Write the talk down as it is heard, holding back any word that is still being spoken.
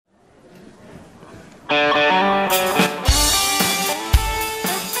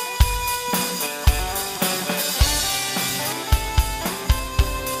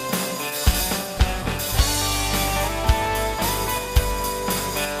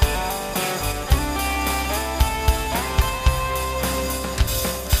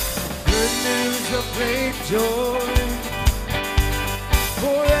Great joy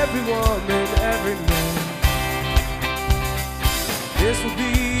for every woman, every man. This will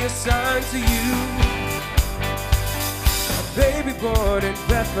be a sign to you, a baby born in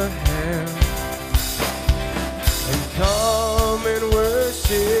Bethlehem. And come and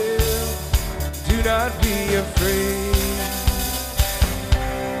worship, do not be afraid.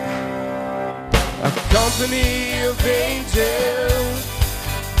 A company of angels,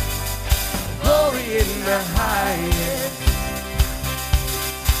 glory in the highest,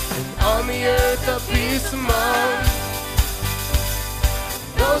 and on the earth a peace among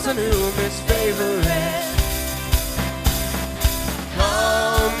those on whom His favor rests.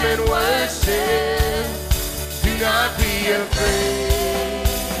 Come and worship, do not be afraid.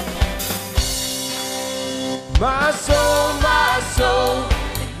 My soul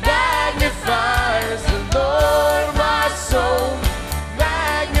magnifies the Lord. My soul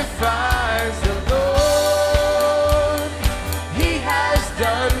magnifies the Lord. He has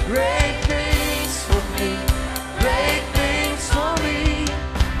done great things for me, great things for me.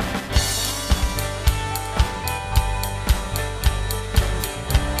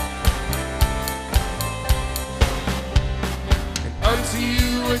 And unto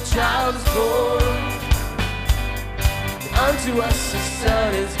you a child is born, and unto us a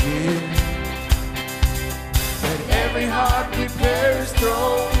son is given. Let every heart prepare His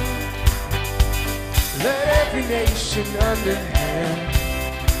throne. Let every nation under heaven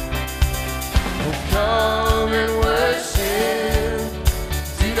come and worship.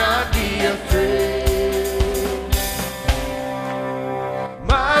 Do not be afraid.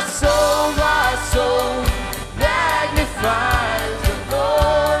 My soul magnifies the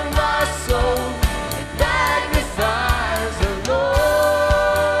Lord. My soul magnifies the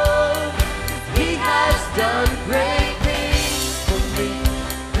Lord. He has done great things for me,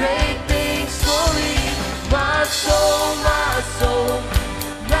 great things for me. My soul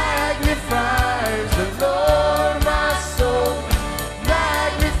magnifies the Lord. My soul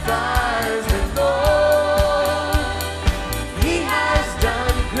magnifies the Lord. He has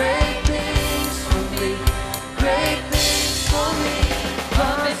done great things for me, great things for me.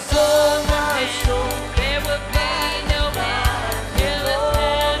 My soul, there will be no man till the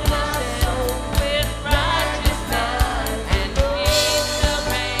soul with righteousness, and He shall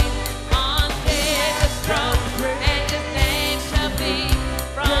reign on His throne, and His name shall be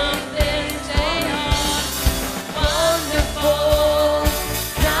from this day on. Wonderful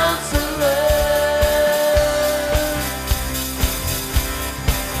Counselor,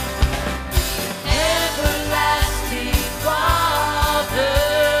 everlasting Father,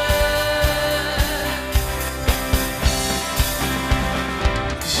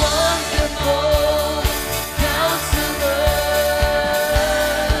 wonderful Counselor,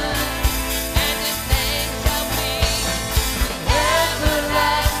 and His name shall be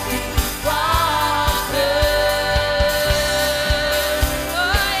everlasting Father. Oh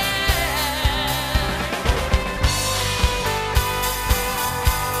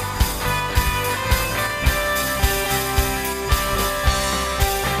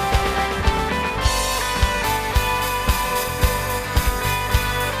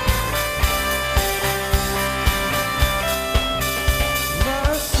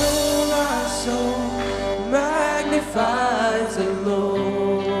My soul magnifies the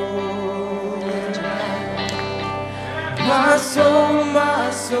Lord. My soul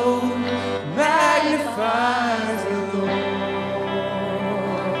magnifies the Lord.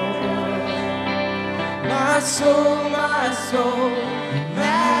 My soul magnifies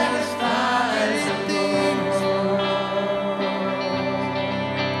the Lord.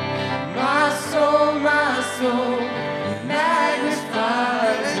 My soul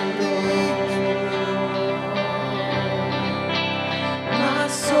magnifies the Lord. My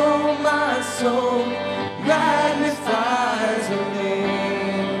soul magnifies the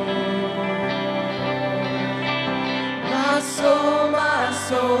Lord. My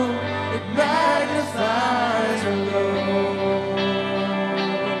soul, it magnifies the Lord.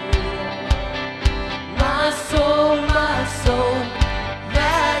 My soul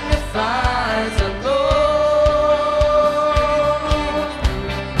magnifies the Lord.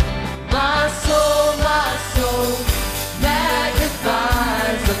 My soul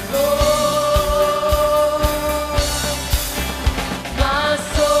magnifies the Lord. My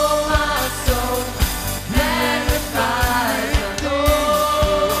soul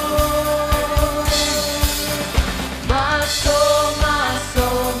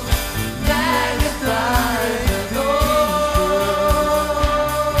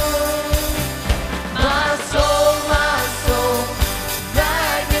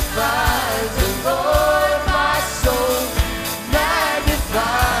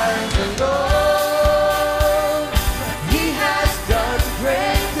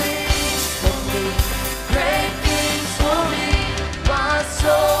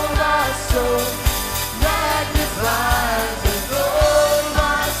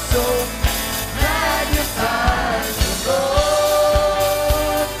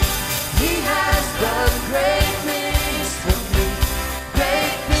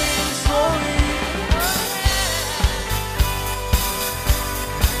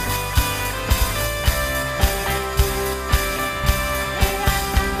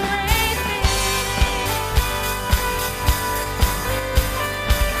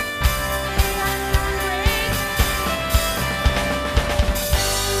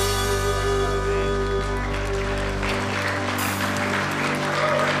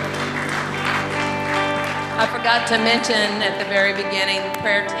forgot to mention at the very beginning,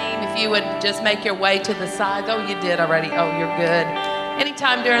 prayer team, if you would just make your way to the sides. Oh, you did already. Oh, you're good.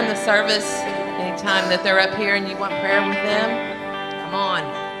 Anytime during the service, anytime that they're up here and you want prayer with them, come on.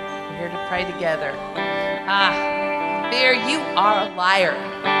 We're here to pray together. Fear, you are a liar.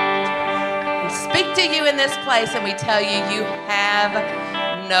 We speak to you in this place and we tell you, you have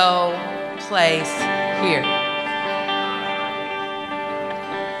no place here.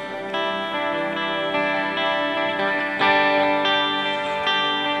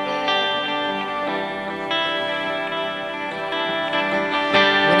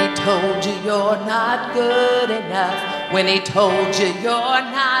 Told you you're not good enough, when he told you you're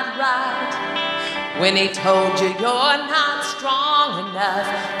not right, when he told you you're not strong enough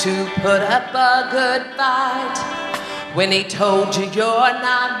to put up a good fight, when he told you you're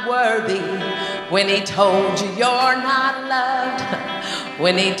not worthy, when he told you you're not loved,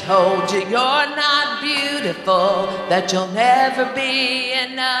 when he told you you're not beautiful, that you'll never be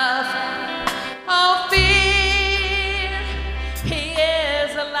enough. Oh, fear, he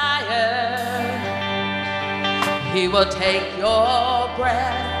is a liar. He will take your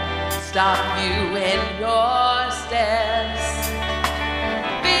breath, stop you in your steps.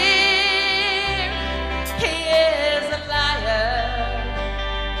 Fear, he is a liar.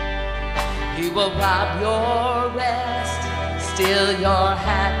 He will rob your rest, steal your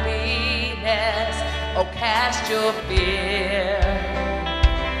happiness. Oh, cast your fear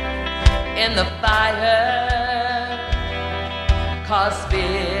in the fire, 'cause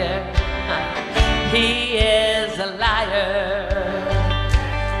fear, he is a liar.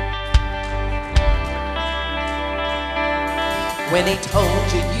 When he told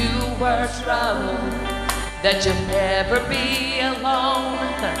you you were troubled, that you'll never be alone,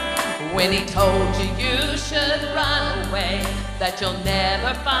 when he told you you should run away, that you'll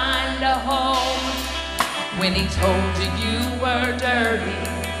never find a home, when he told you you were dirty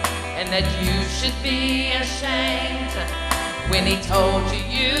and that you should be ashamed, when he told you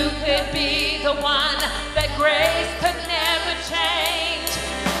you could be the one that grace could never change.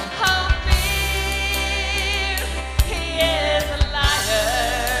 Oh, fear, he is a liar.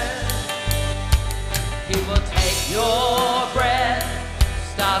 He will take your breath,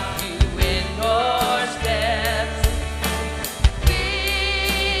 stop you in your steps.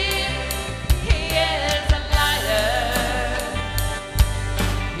 Fear, he is a liar.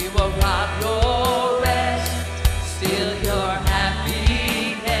 He will rob your rest, steal your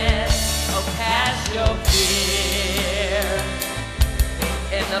happiness. Oh, cast your fear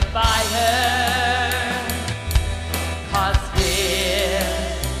in the fire, 'cause fear,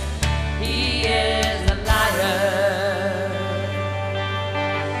 he is a liar.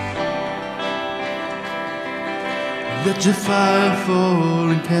 Let your fire fall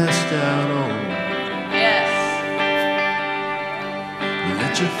and cast out all. Yes.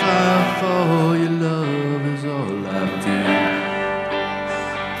 Let your fire fall, your love is all I feel.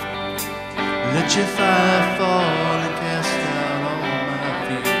 Let your fire fall and cast out all my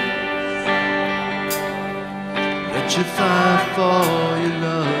fears. Let your fire fall, your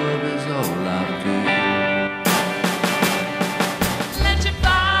love is all I feel. Let your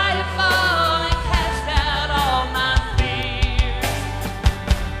fire fall and cast out all my fears.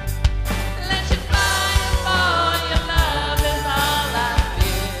 Let your fire fall, your love is all I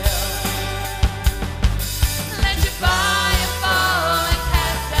feel. Let your fire fall and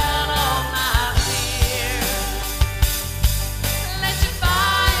cast out all my fears. Let your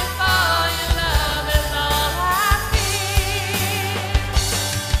fire fall, your love is all I feel.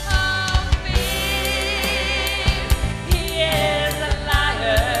 Oh, fear, he is a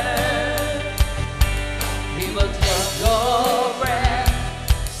liar. He will take your breath,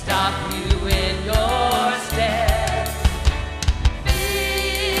 stop you in your steps.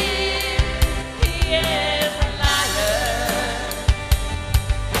 Fear, he is a liar.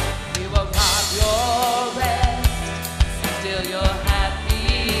 He will rob your rest, steal your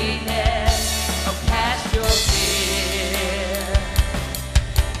happiness. Oh, cast your fear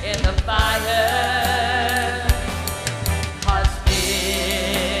in the fire, 'cause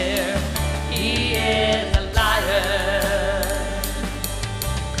fear, he is a liar.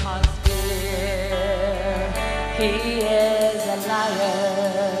 'Cause fear, he is a liar.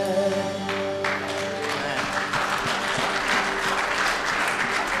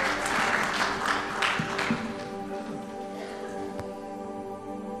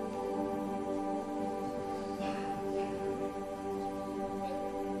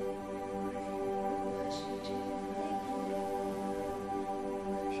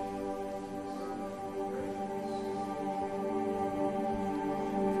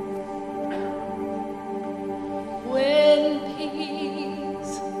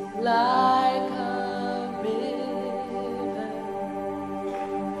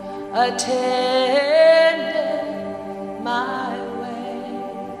 attended my way.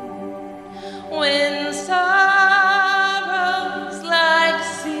 When sorrows like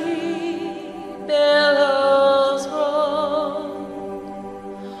sea billows roll,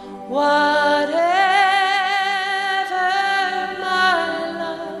 whatever my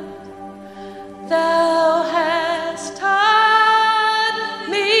love thou hast taught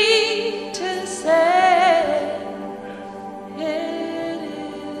me to say, it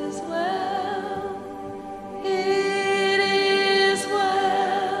is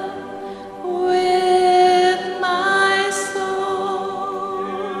well with my soul.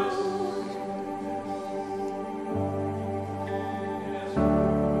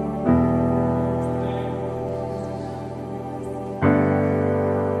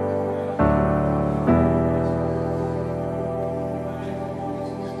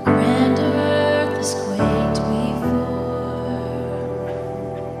 Grand earth is quaked before,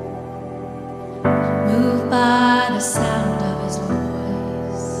 moved by the sound of his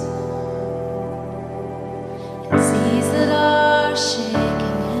voice, and seas that are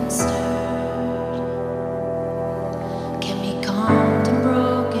shaken and stirred can be calmed and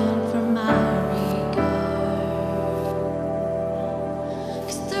broken from my regard.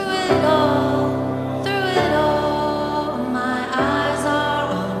 'Cause through it all, my eyes are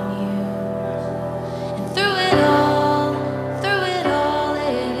on you. And through it all,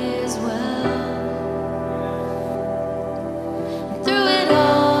 it is well. And through it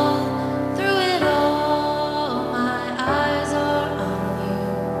all, my eyes are on you.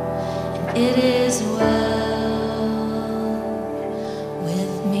 And it is well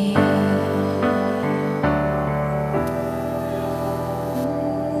with me.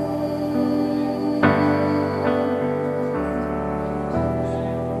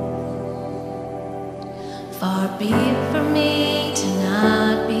 Far be it from me to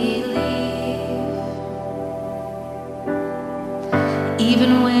not believe,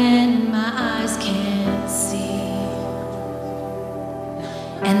 even when my eyes can't see.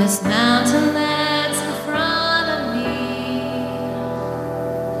 And this mountain that's in front of me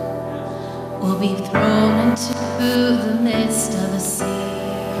will be thrown into the midst of the sea.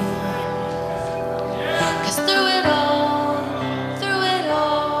 'Cause through it all,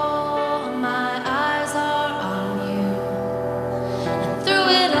 my eyes are on you. And through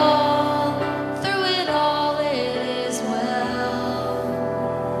it all, it is well.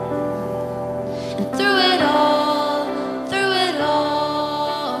 And through it all,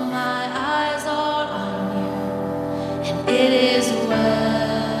 my eyes are on you. And it is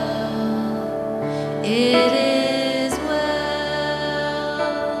well. It is well.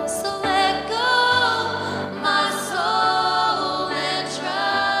 So let go, my soul, and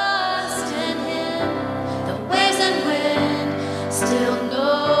trust in Him. The waves and wind still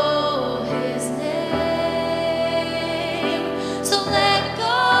know His name. So let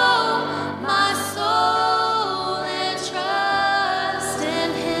go, my soul,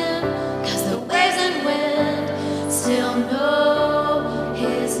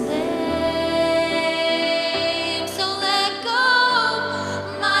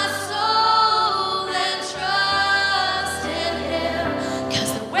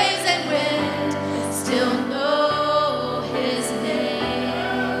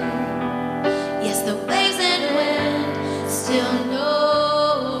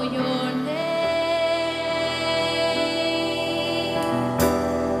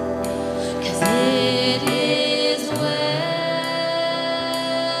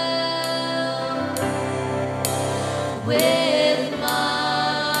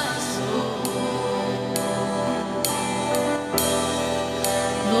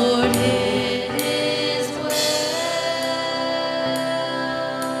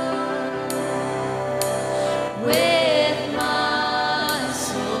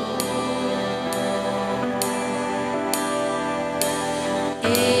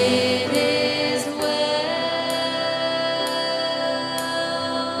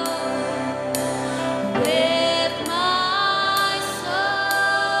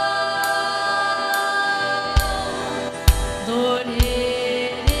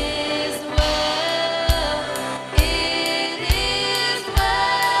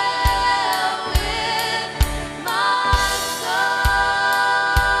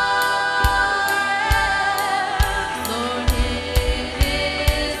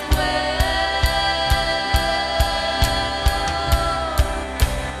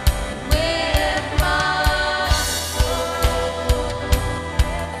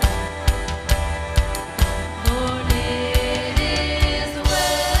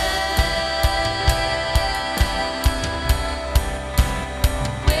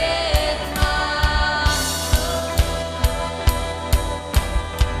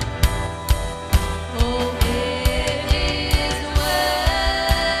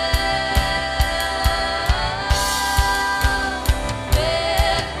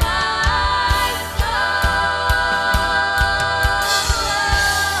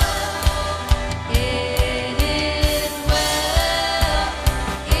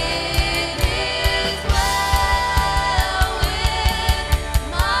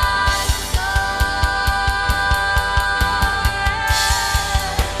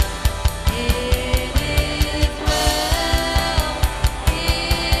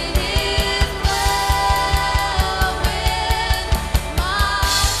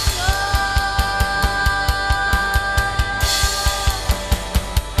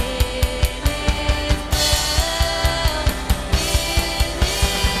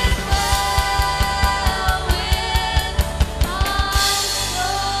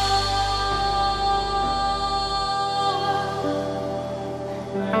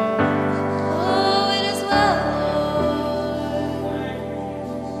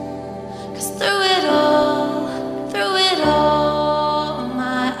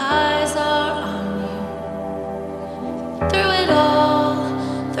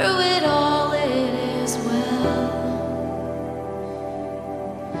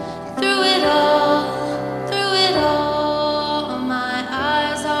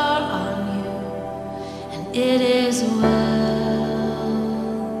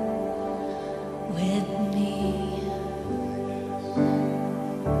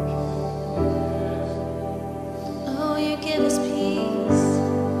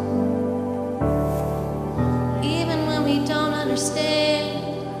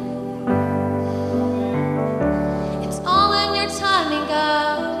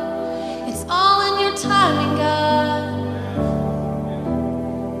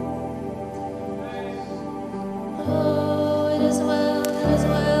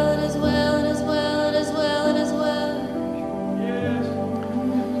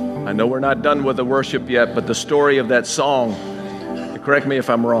 I know we're not done with the worship yet, but the story of that song, correct me if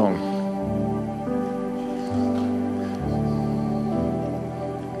I'm wrong.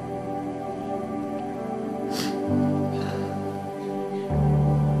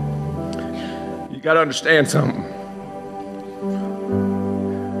 You got to understand something.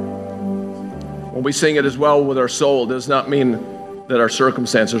 When we sing it as well with our soul, it does not mean that our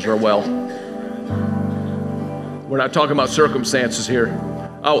circumstances are well. We're not talking about circumstances here,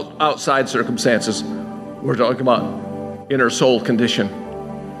 outside circumstances. We're talking about inner soul condition.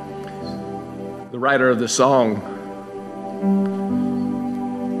 The writer of the song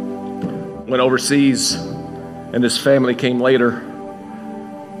went overseas, and his family came later.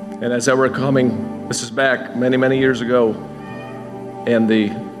 And as they were coming, this is back many, many years ago, and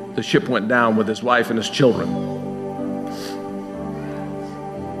the ship went down with his wife and his children.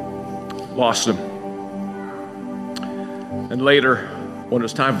 Lost him. And later, when it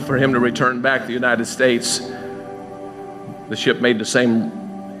was time for him to return back to the United States, the ship made the same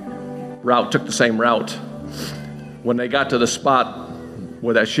route, took the same route. When they got to the spot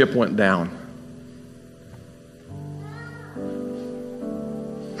where that ship went down,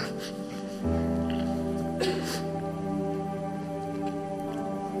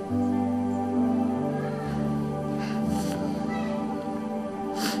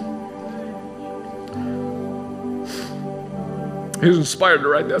 he was inspired to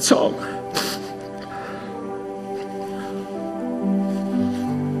write that song.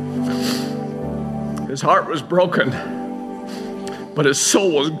 His heart was broken, but his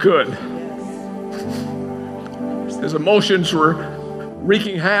soul was good. His emotions were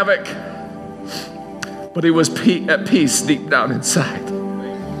wreaking havoc, but he was at peace deep down inside.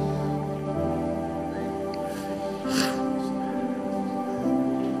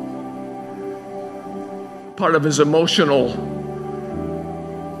 Part of his emotional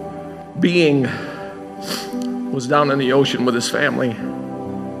being was down in the ocean with his family.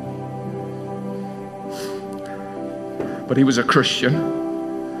 But he was a Christian.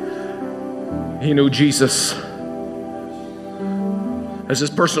 He knew Jesus as his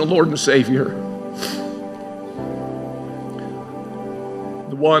personal Lord and Savior.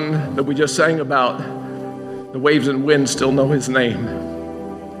 The one that we just sang about, the waves and winds still know his name.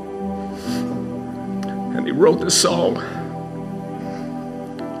 And he wrote this song.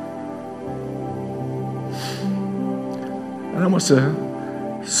 And I want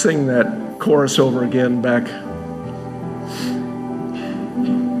to sing that chorus over again back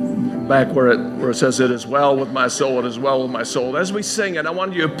where it says, "It is well with my soul, it is well with my soul." As we sing it, I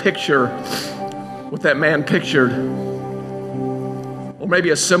want you to picture what that man pictured. Or maybe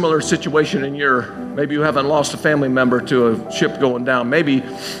a similar situation in maybe you haven't lost a family member to a ship going down. Maybe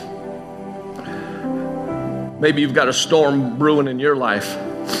you've got a storm brewing in your life.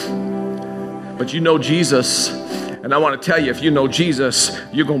 But you know Jesus. And I want to tell you, if you know Jesus,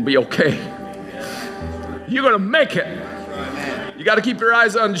 you're going to be okay. You're going to make it. You got to keep your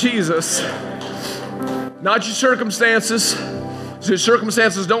eyes on Jesus, not your circumstances. Your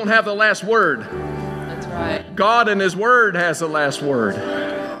circumstances don't have the last word. That's right. God and His Word has the last word.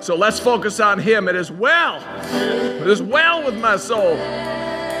 So let's focus on Him. It is well. It is well with my soul.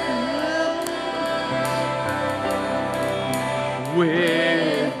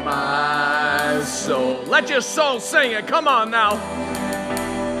 With my soul. Let your soul sing it. Come on now.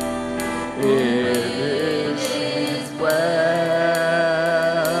 It is well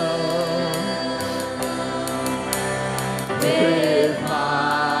with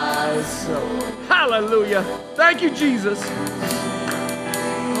my soul. Hallelujah. Thank you, Jesus.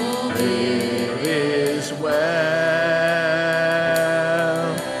 It is well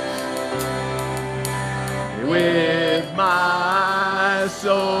with my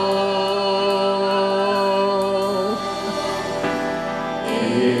soul.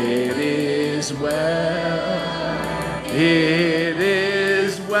 It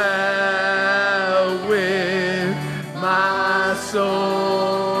is well with my soul.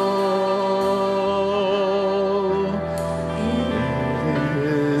 It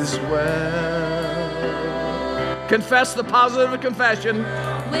is well. Confess the positive confession.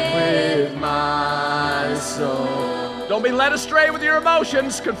 With my soul. Don't be led astray with your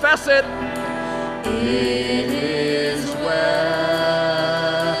emotions. Confess it. It is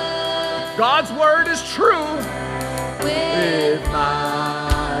well. God's word is true. With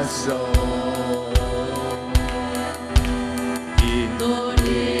my soul. Lord,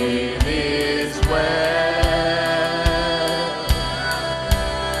 it is well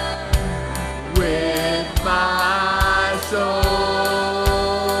with my soul.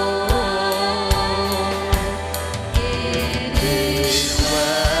 It is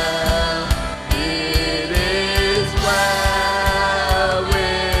well.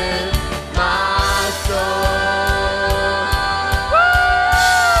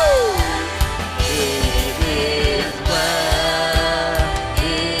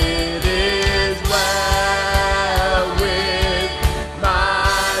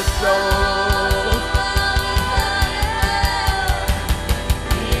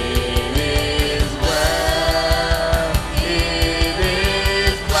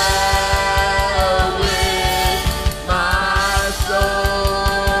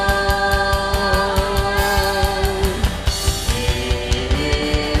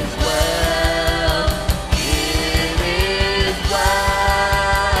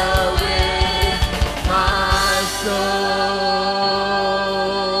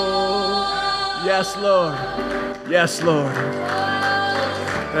 Yes, Lord. Yes, Lord.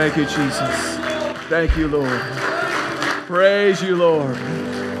 Thank you, Jesus. Thank you, Lord. Praise you, Lord.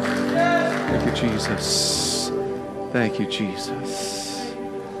 Thank you, Jesus. Thank you, Jesus.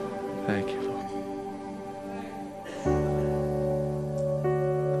 Thank you, Lord.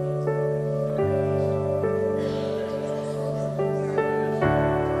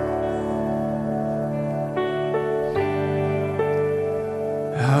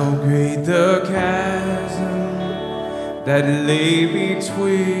 How great the chasm that lay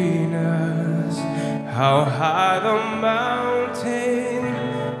between us, how high the mountain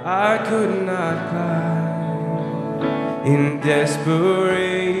I could not climb. In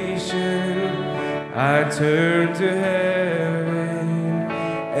desperation, I turned to heaven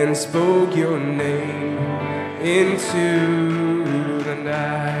and spoke your name into the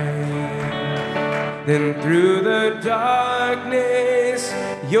night. Then through the darkness,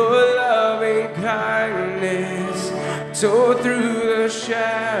 your loving kindness tore through the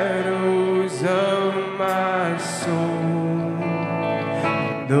shadows of my soul.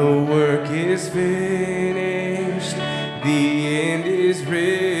 The work is finished, the end is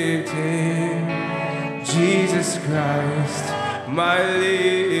written. Jesus Christ, my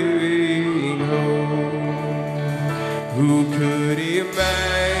living hope. Who could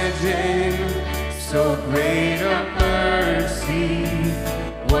imagine so great a mercy?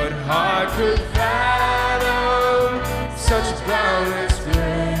 What heart could fathom such boundless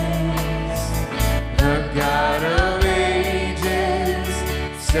grace? The God of ages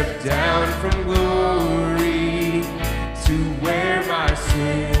stepped down from glory to wear my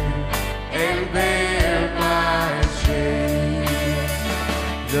sin and bear my shame.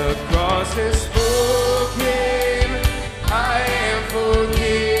 The cross has spoken, I am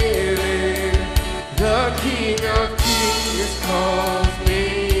forgiven. The King of Kings calls me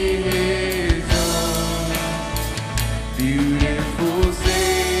his own. Beautiful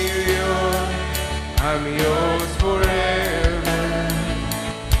Savior, I'm yours forever.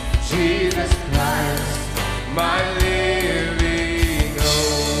 Jesus Christ, my living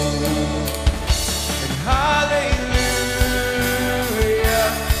hope. And hallelujah,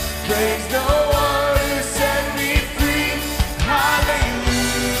 praise the one who set me free.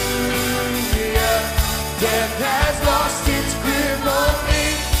 Hallelujah, death has lost its grip on me.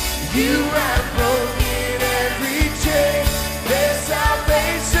 You have broken every chain. There's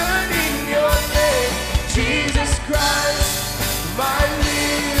salvation in your name. Jesus Christ, my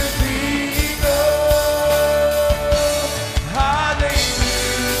living hope. Hallelujah,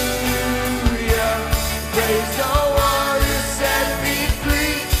 praise the one who set me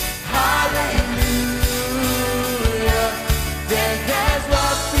free. Hallelujah, death has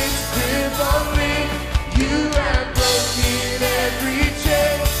lost its grip on me. You have broken every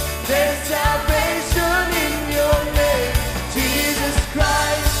chain. There's salvation in your name. Jesus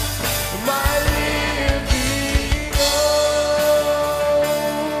Christ, my living hope.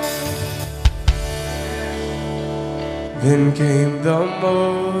 Then came the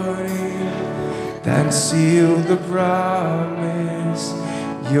morning that sealed the promise.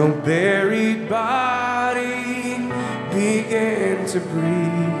 Your buried body began to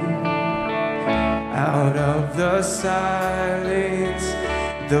breathe. Out of the silence,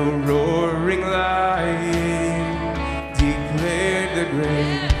 the roaring lion declared the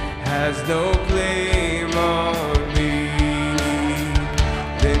grave has no claim on me.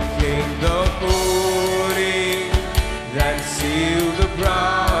 Then came the morning that sealed the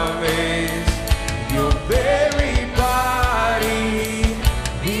promise. Your buried body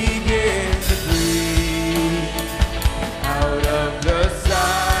began to breathe. Out of the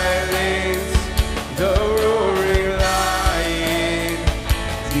silence, the roaring lion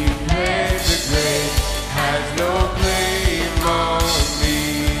declared the grave has no claim on me.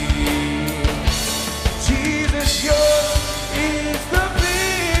 Jesus, yours is the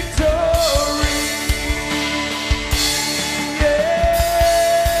victory. Yeah.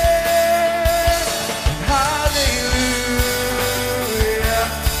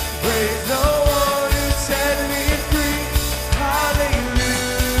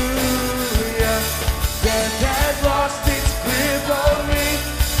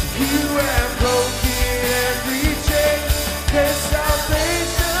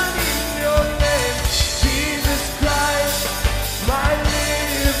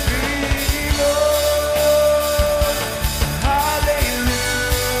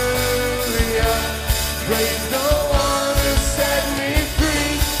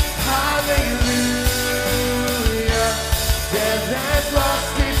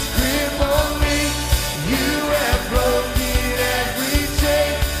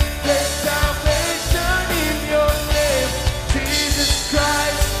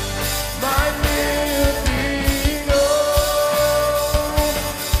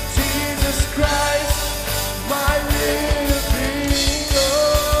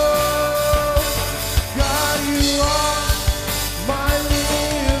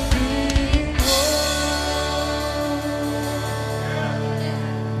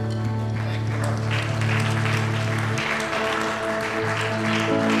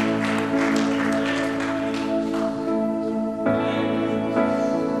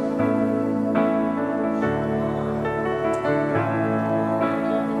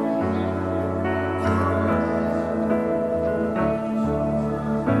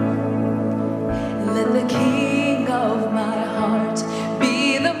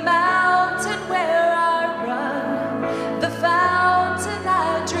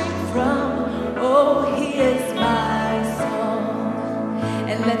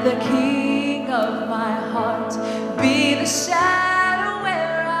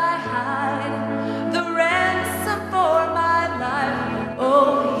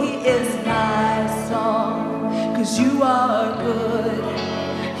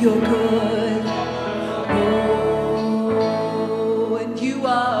 you're good. Oh, and you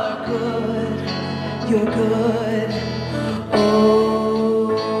are good, you're good.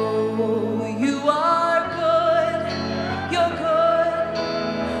 Oh, you are good, you're good.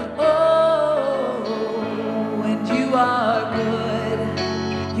 Oh, and you are good,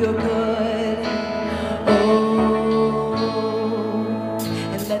 you're good. Oh,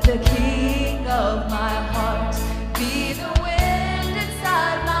 and let the King of my heart be the wind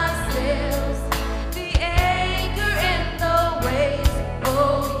inside my sails, the anchor in the waves.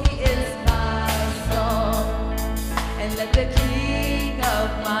 Oh, he is my song. And let the King of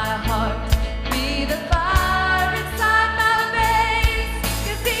my heart be the fire inside my veins,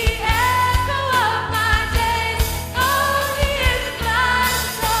 'cause the echo of my days. Oh, he is my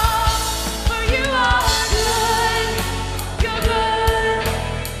song. For you are good, you're good.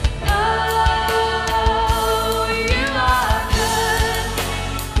 Oh, you are good,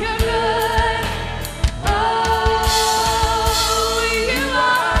 you're good. Oh, you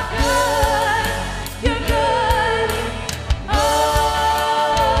are good, you're good. Oh,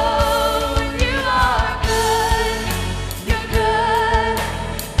 you are good, you're good.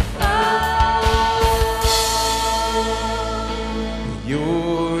 Oh,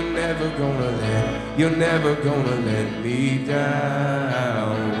 You're never gonna let me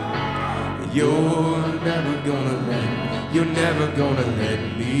down. You're never gonna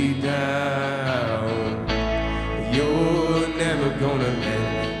let me down. You're never gonna let me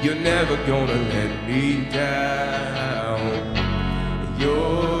down. You're never gonna let me down.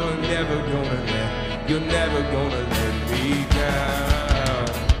 You're never gonna let me down.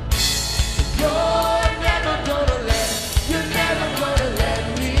 You're never gonna let me down. You're never gonna let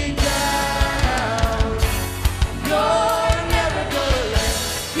me down.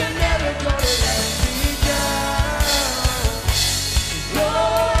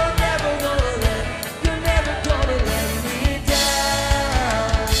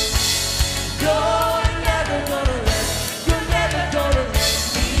 You're never gonna let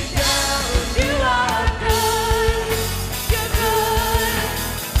me down. You are good, you're good.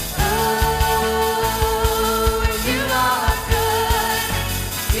 Oh, you are good,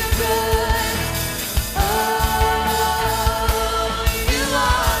 you're good. Oh, you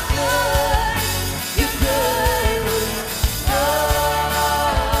are good, you're good. Oh,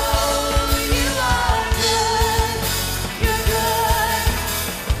 you are good, you're good.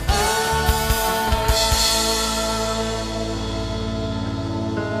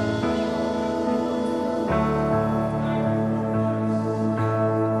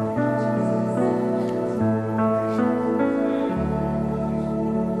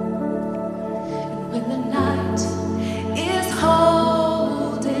 when the night is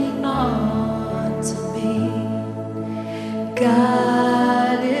holding on to me,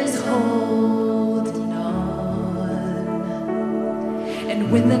 God is holding on.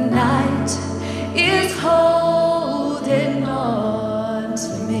 And when the night is holding on to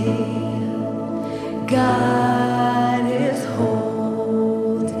me, God is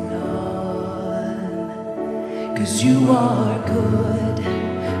holding on. 'Cause you are good,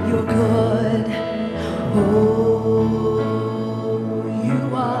 you're good. Oh, you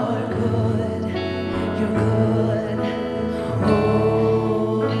are good, you're good.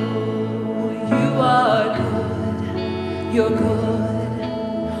 Oh, you are good, you're good.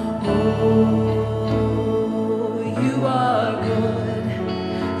 Oh, you are good,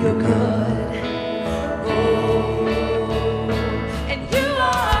 you're good. Oh, and you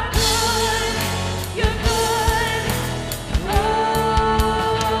are good, you're good. Oh,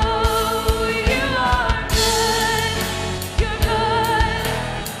 you are good, you're good.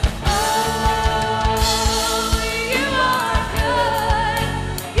 Oh, you are good,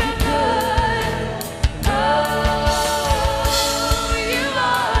 you're good. Oh, you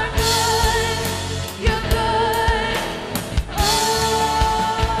are good, you're good.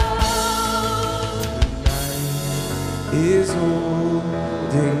 Is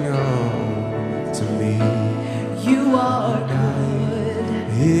holding on to me. You are good.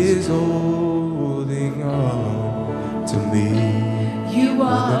 Is holding on to me. You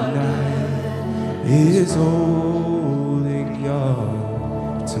are good. Is holding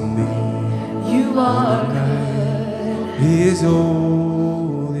on to me. You are good. Is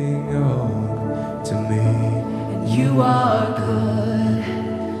holding on to me. You are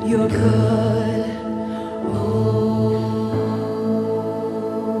good. You're good.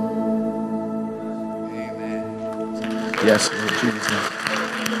 Yes, Lord Jesus.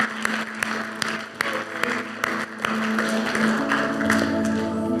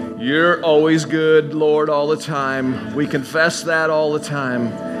 You're always good, Lord, all the time. We confess that all the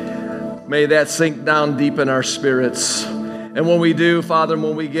time. May that sink down deep in our spirits. And when we do, Father,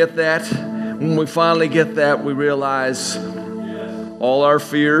 when we get that, when we finally get that, we realize all our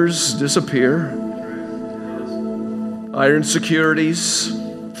fears disappear. Our insecurities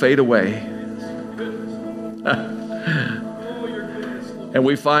fade away. And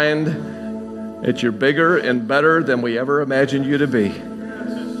we find that you're bigger and better than we ever imagined you to be.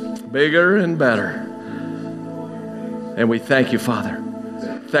 Bigger and better. And we thank you, Father.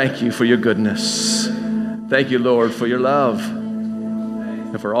 Thank you for your goodness. Thank you, Lord, for your love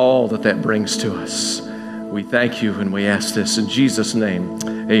and for all that that brings to us. We thank you and we ask this in Jesus' name.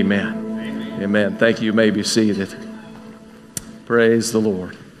 Amen. Amen. Thank you. You may be seated. Praise the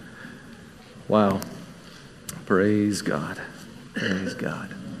Lord. Wow. Praise God. Praise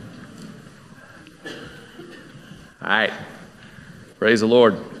God. All right. Praise the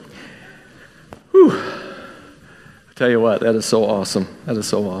Lord. Whew. I tell you what, that is so awesome. That is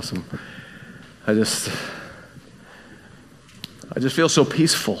so awesome. I just feel so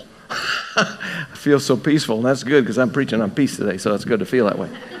peaceful. I feel so peaceful, and that's good because I'm preaching on peace today, so it's good to feel that way.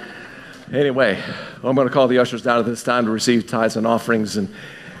 Anyway, I'm going to call the ushers down at this time to receive tithes and offerings,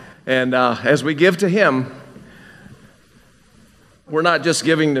 and as we give to Him, we're not just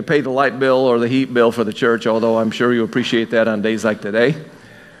giving to pay the light bill or the heat bill for the church, although I'm sure you appreciate that on days like today,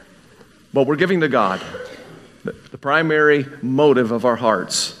 but we're giving to God. The primary motive of our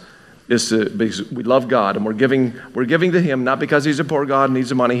hearts is because we love God, and we're giving to Him not because He's a poor God and needs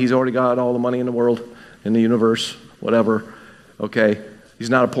the money. He's already got all the money in the world, in the universe, whatever. Okay,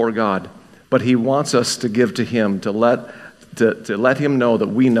 He's not a poor God, but He wants us to give to Him to let Him know that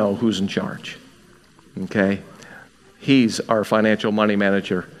we know who's in charge. Okay, He's our financial money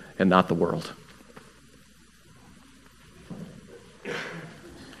manager and not the world.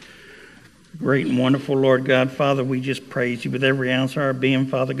 Great and wonderful, Lord God. Father, we just praise you with every ounce of our being,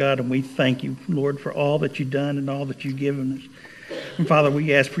 Father God, and we thank you, Lord, for all that you've done and all that you've given us. And Father,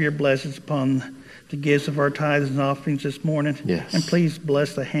 we ask for your blessings upon the gifts of our tithes and offerings this morning. Yes. And please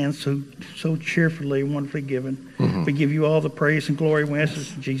bless the hands so cheerfully and wonderfully given. Mm-hmm. We give you all the praise and glory. We ask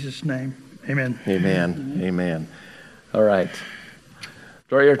this in Jesus' name. Amen. Amen. Amen. All right.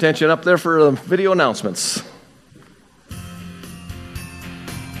 Draw your attention up there for the video announcements.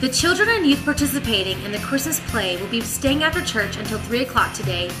 The children and youth participating in the Christmas play will be staying after church until 3 o'clock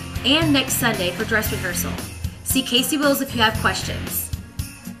today and next Sunday for dress rehearsal. See Casey Wills if you have questions.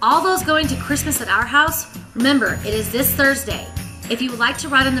 All those going to Christmas at our house, remember, it is this Thursday. If you would like to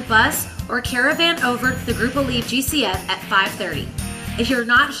ride on the bus or caravan over to the group will leave GCF at 5:30. If you're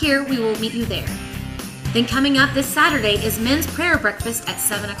not here, we will meet you there. Then coming up this Saturday is men's prayer breakfast at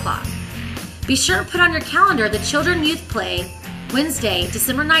 7 o'clock. Be sure to put on your calendar the children youth play Wednesday,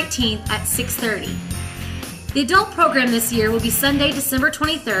 December 19th at 6:30. The adult program this year will be Sunday, December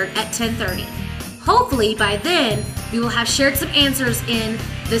 23rd at 10:30. Hopefully by then, we will have shared some answers in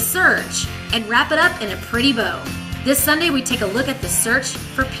The Search and wrap it up in a pretty bow. This Sunday, we take a look at the search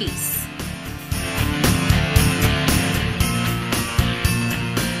for peace.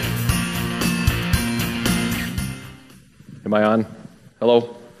 Am I on?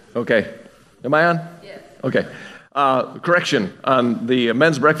 Hello? Okay. Am I on? Yes. Okay. Correction on the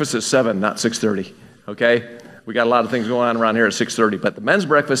men's breakfast is 7, not 6:30. Okay? We got a lot of things going on around here at 6:30, but the men's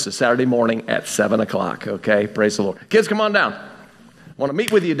breakfast is Saturday morning at 7 o'clock. Okay? Praise the Lord. Kids, come on down. I want to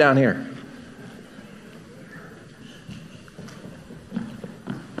meet with you down here.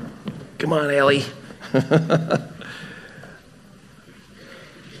 Come on, Ellie.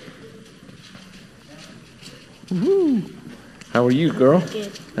 Woo. How are you, girl?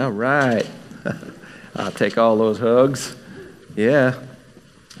 Good. All right. I'll take all those hugs. Yeah.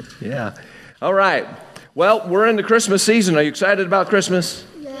 Yeah. All right. Well, we're in the Christmas season. Are you excited about Christmas?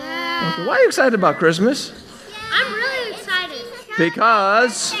 Yeah. Okay. Why are you excited about Christmas? I'm really excited.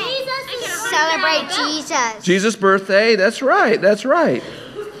 Because Celebrate Jesus. Jesus' birthday. That's right. That's right.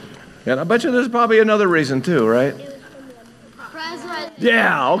 And I bet you there's probably another reason too, right? Present.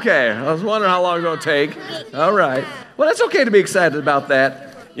 Yeah, okay. I was wondering how long it's going to take. All right. Well, it's okay to be excited about that.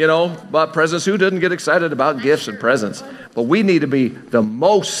 You know, about presents. Who doesn't get excited about gifts and presents? But we need to be the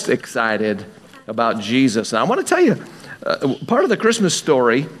most excited about Jesus. And I want to tell you, part of the Christmas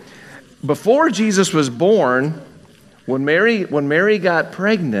story, before Jesus was born, when Mary got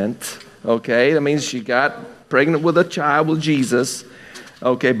pregnant, okay, that means she got pregnant with a child with Jesus,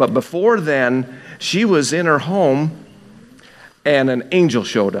 okay, but before then, she was in her home and an angel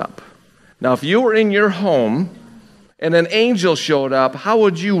showed up. Now, if you were in your home and an angel showed up, how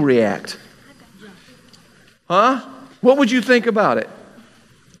would you react? Huh? What would you think about it?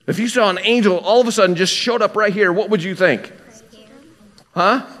 If you saw an angel all of a sudden just showed up right here, what would you think?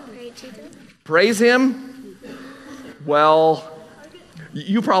 Huh? Praise him? Well,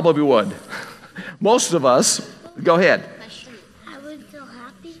 you probably would. Most of us, go ahead. I would feel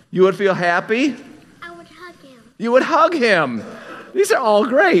happy. You would feel happy? I would hug him. You would hug him. These are all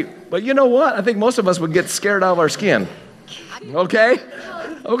great. But you know what? I think most of us would get scared out of our skin. Okay?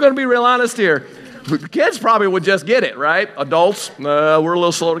 We're going to be real honest here. Kids probably would just get it, right? Adults, we're a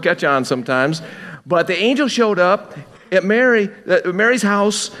little slow to catch on sometimes. But the angel showed up at Mary's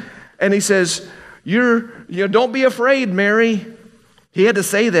house, and he says, don't be afraid, Mary. He had to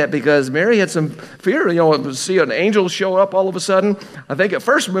say that because Mary had some fear. See an angel show up all of a sudden. I think at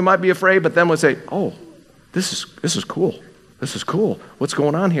first we might be afraid, but then we'll say, oh, this is cool. This is cool. What's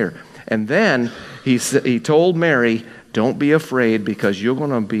going on here? And then he told Mary, don't be afraid because you're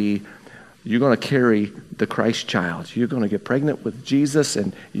going to carry the Christ child. You're going to get pregnant with Jesus,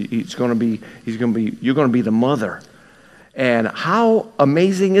 and you're going to be the mother. And how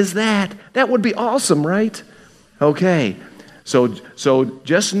amazing is that? That would be awesome, right? Okay. So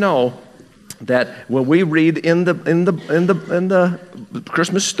just know that when we read in the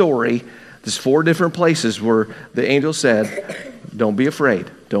Christmas story, there's 4 different places where the angel said, don't be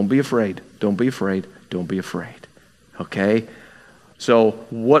afraid, don't be afraid, don't be afraid, don't be afraid. Okay? So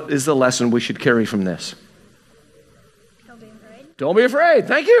what is the lesson we should carry from this? Don't be afraid. Don't be afraid.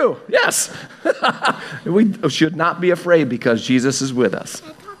 Thank you. Yes. We should not be afraid because Jesus is with us. Are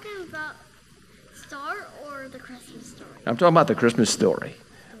you talking about Star or the Christmas story? I'm talking about the Christmas story.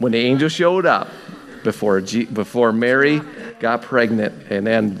 When the angel showed up before Mary got pregnant, and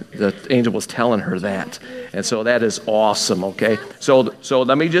then the angel was telling her that. And so that is awesome, okay? So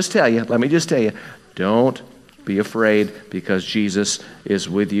let me just tell you, don't be afraid because Jesus is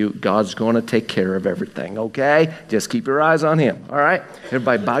with you. God's going to take care of everything, okay? Just keep your eyes on him, all right?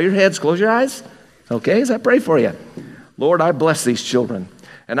 Everybody bow your heads, close your eyes, okay, as I pray for you. Lord, I bless these children.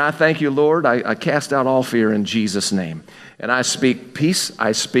 And I thank you, Lord. I cast out all fear in Jesus' name. And I speak peace.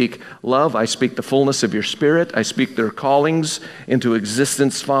 I speak love. I speak the fullness of your Spirit. I speak their callings into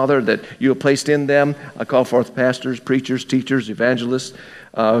existence, Father, that you have placed in them. I call forth pastors, preachers, teachers, evangelists,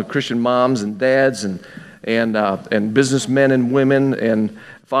 Christian moms and dads, and businessmen and women. And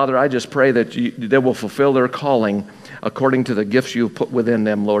Father, I just pray that they will fulfill their calling according to the gifts you've put within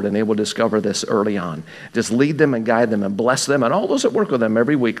them, Lord, and they will discover this early on. Just lead them and guide them and bless them and all those that work with them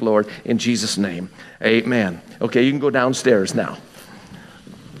every week, Lord, in Jesus' name. Amen. Okay, you can go downstairs now.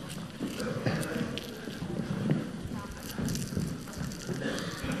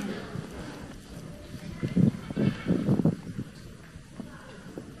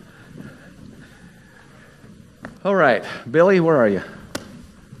 All right, Billy, where are you?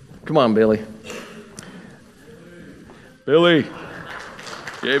 Come on, Billy. Billy.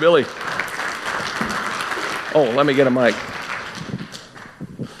 Yay, Billy. Oh, let me get a mic.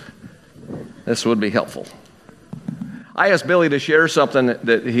 This would be helpful. I asked Billy to share something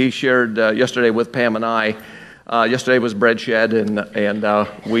that he shared yesterday with Pam and I. Yesterday was Bread Shed, and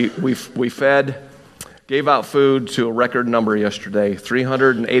we fed, gave out food to a record number yesterday.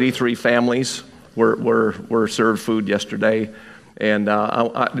 383 families were served food yesterday. And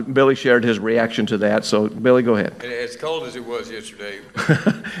Billy shared his reaction to that. So, Billy, go ahead. As cold as it was yesterday,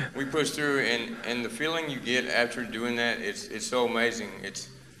 we pushed through, and the feeling you get after doing that, it's so amazing.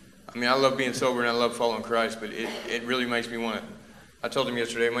 I love being sober and I love following Christ, but it really makes me want to. I told him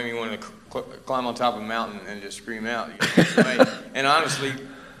yesterday, it made me want to climb on top of a mountain and just scream out. And honestly,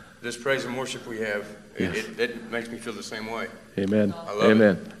 this praise and worship we have, it makes me feel the same way. Amen. I love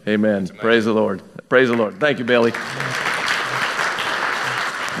Amen. it. Amen. Praise the Lord. Praise the Lord. Thank you, Billy.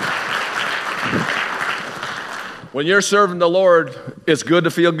 When you're serving the Lord, it's good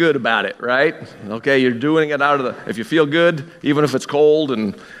to feel good about it, right? Okay, you're doing it if you feel good, even if it's cold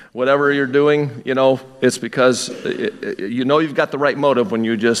and whatever you're doing, it's because you've got the right motive when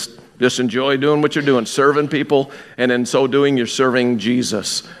you just enjoy doing what you're doing, serving people, and in so doing, you're serving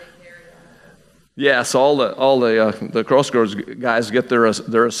Jesus. Yes, all the Crossroads guys get their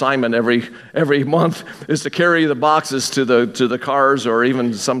assignment every month is to carry the boxes to the cars, or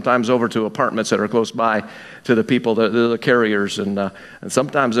even sometimes over to apartments that are close by to the people, the carriers, and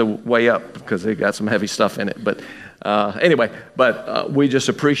sometimes they weigh up because they got some heavy stuff in it. But anyway, we just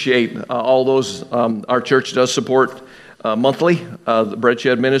appreciate all those. Our church does support monthly the Bread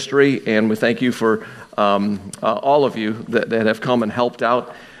Shed Ministry, and we thank you for all of you that have come and helped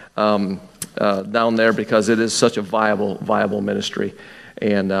out. Down there, because it is such a viable ministry,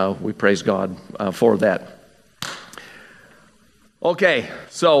 and we praise God for that. Okay,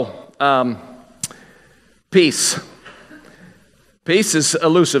 so peace is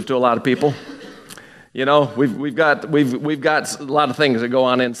elusive to a lot of people. We've got a lot of things that go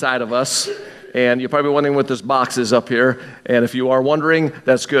on inside of us, And you're probably wondering what this box is up here. And if you are wondering,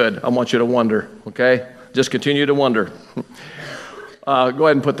 that's good. I want you to wonder, okay? Just continue to wonder. Go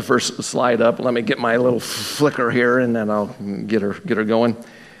ahead and put the first slide up. Let me get my little flicker here, and then I'll get her going.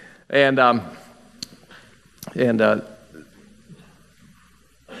 And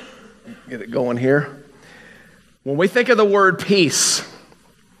get it going here. When we think of the word peace,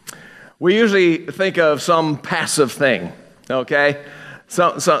 we usually think of some passive thing, okay?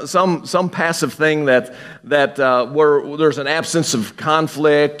 Some passive thing that where there's an absence of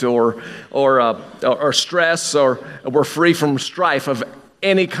conflict or stress, or we're free from strife of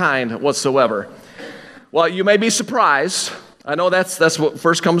any kind whatsoever. Well, you may be surprised. I know that's what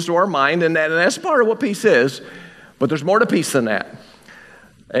first comes to our mind, and that's part of what peace is, but there's more to peace than that.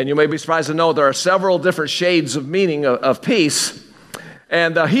 And you may be surprised to know there are several different shades of meaning of peace.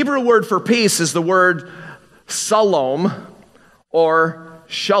 And the Hebrew word for peace is the word salom or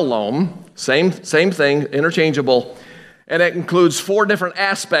shalom. Same thing, interchangeable. And it includes 4 different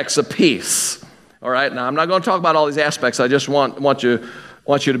aspects of peace. All right, now I'm not going to talk about all these aspects. I just want you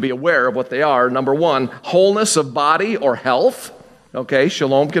to be aware of what they are. Number 1, wholeness of body or health. Okay,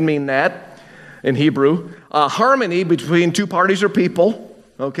 shalom can mean that in Hebrew. Harmony between 2 parties or people.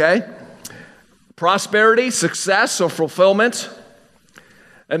 Okay, prosperity, success, or fulfillment.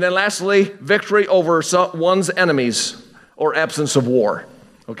 And then lastly, victory over one's enemies or absence of war.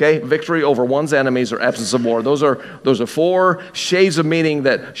 Okay, victory over one's enemies or absence of war. Those are 4 shades of meaning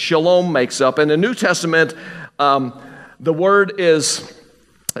that shalom makes up. In the New Testament, the word is,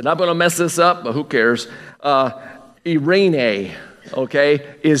 and I'm going to mess this up, but who cares? Irene,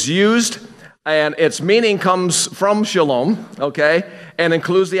 okay, is used, and its meaning comes from shalom, okay, and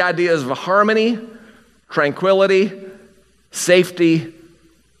includes the ideas of harmony, tranquility, safety,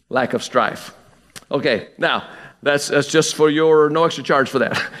 lack of strife. Okay, now, that's just for your, no extra charge for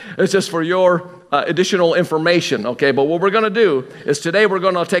that. It's just for your additional information, okay? But what we're going to do is today we're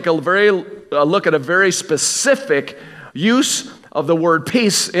going to take a look at a very specific use of the word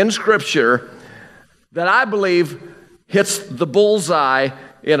peace in Scripture that I believe hits the bullseye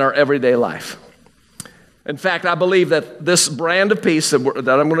in our everyday life. In fact, I believe that this brand of peace that I'm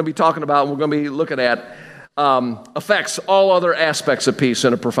going to be talking about and we're going to be looking at affects all other aspects of peace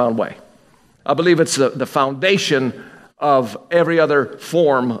in a profound way. I believe it's the foundation of every other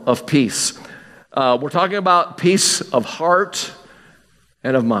form of peace. We're talking about peace of heart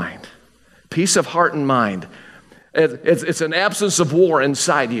and of mind. Peace of heart and mind. It's an absence of war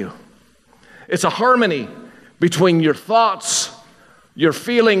inside you. It's a harmony between your thoughts, your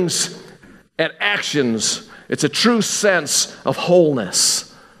feelings, and actions. It's a true sense of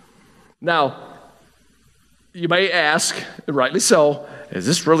wholeness. Now, you may ask, rightly so, is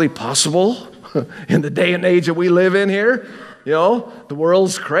this really possible in the day and age that we live in here? You know, the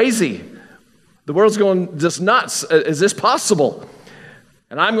world's crazy. The world's going just nuts. Is this possible?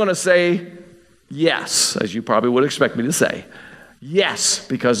 And I'm going to say yes, as you probably would expect me to say. Yes,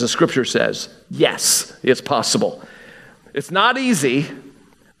 because the Scripture says, yes, it's possible. It's not easy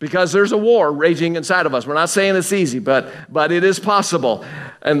because there's a war raging inside of us. We're not saying it's easy, but it is possible.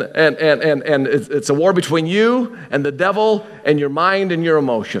 And it's a war between you and the devil and your mind and your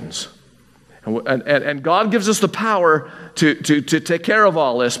emotions. And God gives us the power to take care of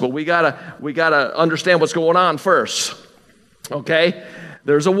all this, but we gotta understand what's going on first. Okay?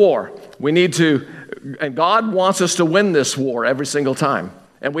 There's a war. We need to, and God wants us to win this war every single time.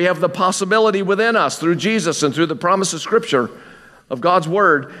 And we have the possibility within us through Jesus and through the promise of Scripture of God's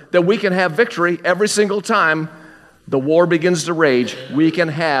Word that we can have victory every single time the war begins to rage. We can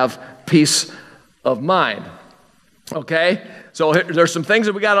have peace of mind. Okay? So there's some things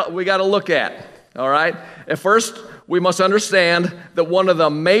that we gotta look at. All right? At first, we must understand that one of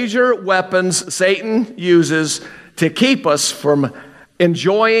the major weapons Satan uses to keep us from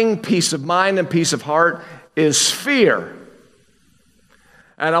enjoying peace of mind and peace of heart is fear.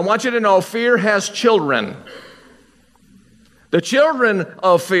 And I want you to know fear has children. The children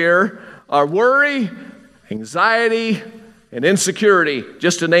of fear are worry, anxiety, and insecurity,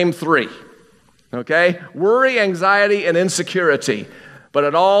 just to name 3. Okay? Worry, anxiety, and insecurity. But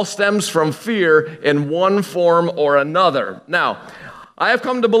it all stems from fear in one form or another. Now, I have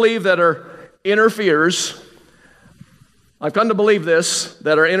come to believe that our inner fears,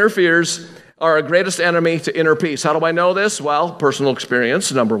 that our inner fears are our greatest enemy to inner peace. How do I know this? Well, personal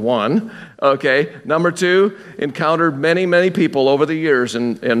experience, number 1. Okay. Number 2, encountered many, many people over the years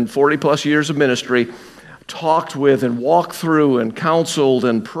in 40 plus years of ministry, talked with and walked through and counseled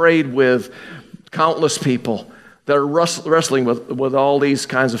and prayed with countless people that are wrestling with all these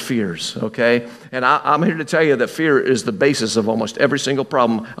kinds of fears, okay? And I'm here to tell you that fear is the basis of almost every single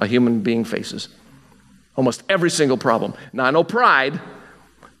problem a human being faces. Almost every single problem. Now, I know pride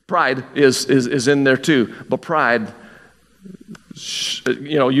is in there too, but pride,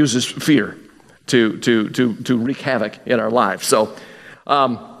 uses fear to wreak havoc in our lives. So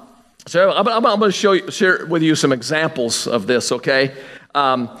I'm going to share with you some examples of this, okay?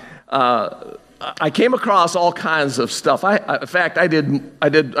 I came across all kinds of stuff. In fact,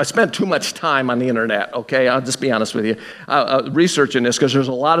 I spent too much time on the internet, okay? I'll just be honest with you. Researching this, because there's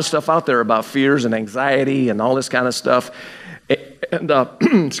a lot of stuff out there about fears and anxiety and all this kind of stuff. And,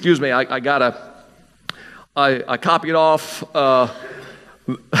 excuse me, I copied off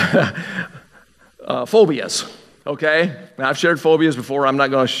phobias, okay? Now, I've shared phobias before. I'm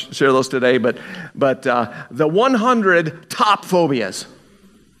not going to share those today, but the 100 top phobias.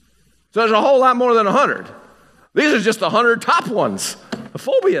 So there's a whole lot more than 100. These are just the 100 top ones, the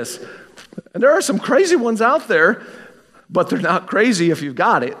phobias. And there are some crazy ones out there, but they're not crazy if you've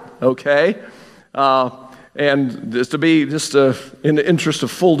got it, okay? And in the interest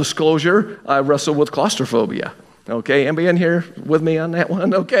of full disclosure, I wrestle with claustrophobia. Okay, anybody in here with me on that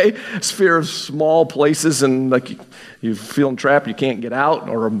one? Okay, it's fear of small places and like you're feeling trapped, you can't get out,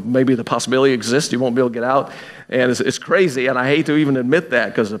 or maybe the possibility exists you won't be able to get out. And it's crazy, and I hate to even admit that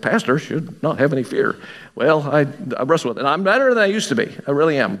because the pastor should not have any fear. Well, I wrestle with it, and I'm better than I used to be. I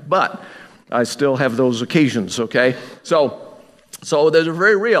really am, but I still have those occasions. Okay, so they're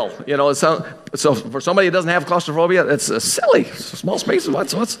very real. So for somebody who doesn't have claustrophobia, it's silly. It's a small space.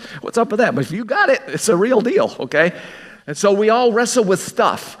 What's up with that? But if you got it, it's a real deal. Okay, and so we all wrestle with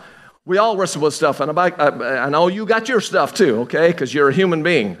stuff. We all wrestle with stuff, and I know you got your stuff too, okay? Because you're a human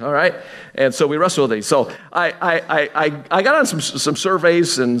being, all right? And so we wrestle with these. So I got on some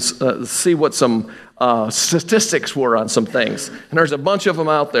surveys and see what some statistics were on some things, and there's a bunch of them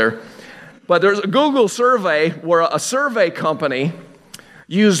out there. But there's a Google survey where a survey company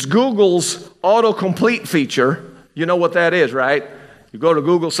used Google's autocomplete feature. You know what that is, right? You go to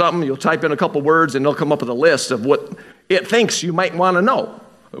Google something, you'll type in a couple words, and they'll come up with a list of what it thinks you might want to know,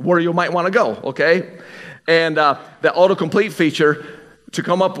 where you might want to go, okay? And the autocomplete feature to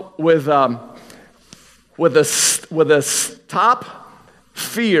come up with the top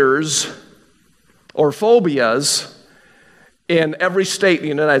fears or phobias in every state in the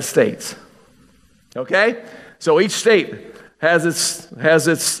United States. Okay? So each state has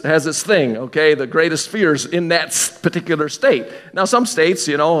its thing, okay? The greatest fears in that particular state. Now, some states,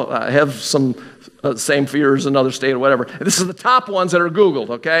 have some same fears in another state or whatever. And this is the top ones that are Googled,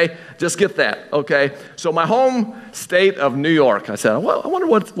 okay? Just get that, okay? So my home state of New York, I said, well, I wonder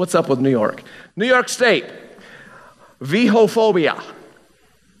what's up with New York. New York State, vehophobia.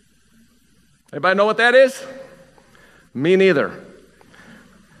 Anybody know what that is? Me neither.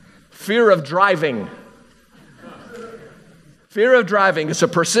 Fear of driving. Fear of driving. It's a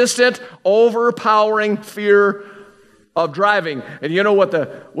persistent, overpowering fear of driving. And you know what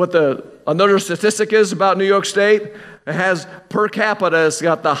another statistic is about New York State? It has per capita, it's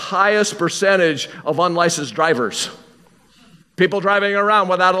got the highest percentage of unlicensed drivers. People driving around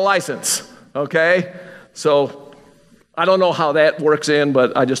without a license. Okay? So I don't know how that works in,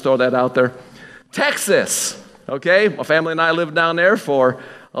 but I just throw that out there. Texas. Okay? My family and I lived down there for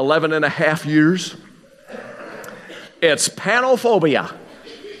 11 and a half years. It's panophobia.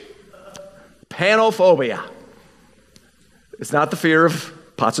 Panophobia. It's not the fear of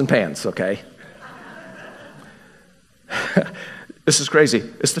pots and pans, okay? This is crazy.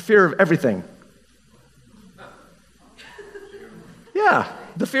 It's the fear of everything. Yeah,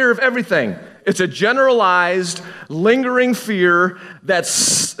 the fear of everything. It's a generalized, lingering fear that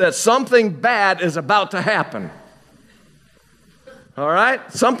something bad is about to happen. All right?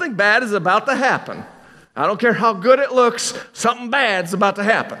 Something bad is about to happen. I don't care how good it looks, something bad's about to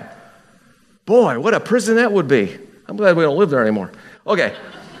happen. Boy, what a prison that would be. I'm glad we don't live there anymore. Okay.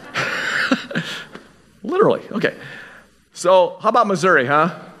 Literally, okay. So, how about Missouri,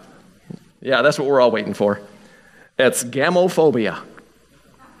 huh? Yeah, that's what we're all waiting for. It's gamophobia.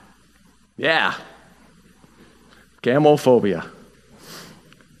 Yeah. Gamophobia.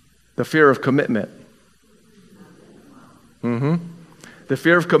 The fear of commitment. The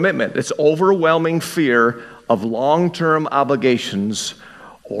fear of commitment. It's overwhelming fear of long-term obligations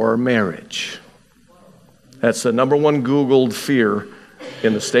or marriage. That's the number one Googled fear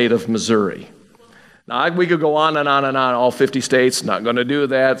in the state of Missouri. Now, we could go on and on and on, all 50 states. Not going to do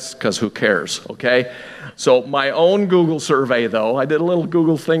that because who cares, okay? So my own Google survey, though, I did a little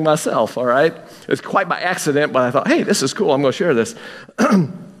Google thing myself, all right? It's quite by accident, but I thought, hey, this is cool. I'm going to share this.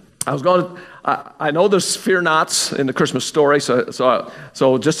 I know there's fear nots in the Christmas story,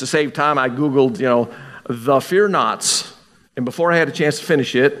 so just to save time, I Googled, the fear nots. And before I had a chance to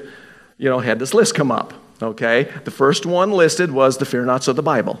finish it, had this list come up, okay? The first one listed was the fear nots of the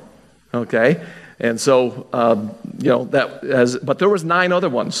Bible, okay? And so, but there was 9 other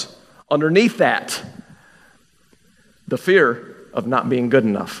ones. Underneath that, the fear of not being good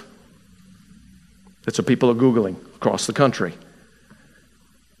enough. That's what people are Googling across the country.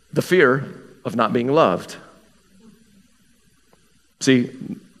 The fear of not being loved. See,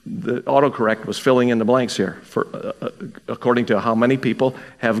 the autocorrect was filling in the blanks here according to how many people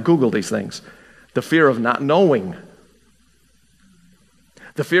have Googled these things. The fear of not knowing.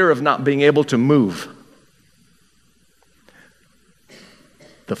 The fear of not being able to move.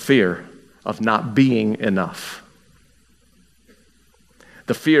 The fear of not being enough.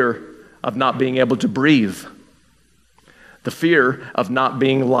 The fear of not being able to breathe. The fear of not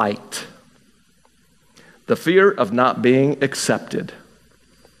being liked. The fear of not being accepted.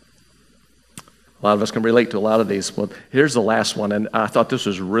 A lot of us can relate to a lot of these. Well, here's the last one, and I thought this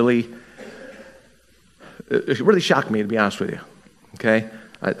was it really shocked me, to be honest with you. Okay?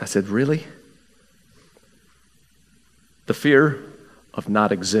 I said, really? The fear of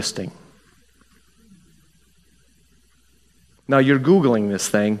not existing. Now, you're Googling this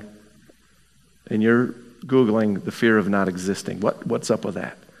thing, and you're Googling the fear of not existing. What's up with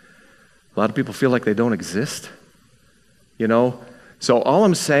that? A lot of people feel like they don't exist. So all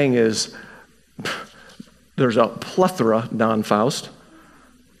I'm saying is there's a plethora, Don Faust,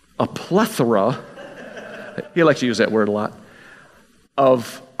 a plethora, he likes to use that word a lot,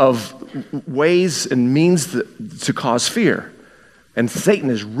 of ways and means to cause fear. And Satan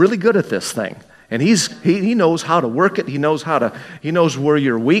is really good at this thing. And he knows how to work it. He knows where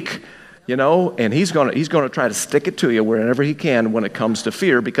you're weak, and he's going to try to stick it to you wherever he can when it comes to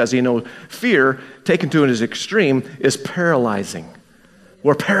fear, because he knows fear, taken to its extreme, is paralyzing.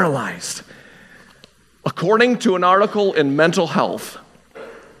 We're paralyzed. According to an article in Mental Health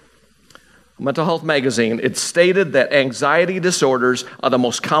magazine, it stated that anxiety disorders are the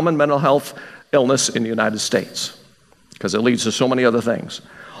most common mental health illness in the United States, because it leads to so many other things.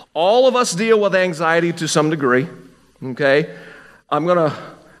 All of us deal with anxiety to some degree, okay? I'm gonna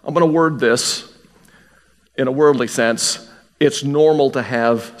word this in a worldly sense. It's normal to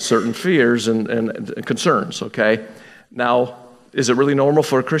have certain fears and concerns, okay? Now, is it really normal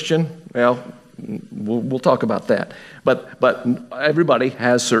for a Christian? Well, we'll talk about that. But everybody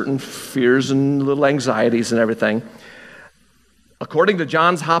has certain fears and little anxieties and everything. According to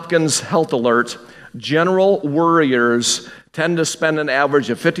Johns Hopkins Health Alert, general worriers tend to spend an average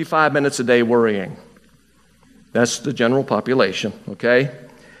of 55 minutes a day worrying. That's the general population, okay?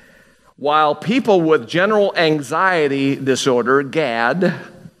 While people with general anxiety disorder, GAD,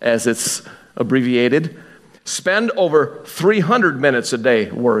 as it's abbreviated, spend over 300 minutes a day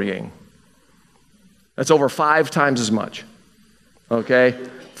worrying. That's over 5 times as much, okay?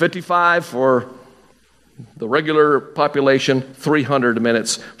 55 for the regular population, 300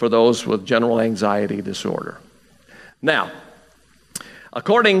 minutes for those with general anxiety disorder. Now,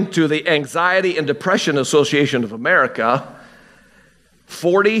 according to the Anxiety and Depression Association of America,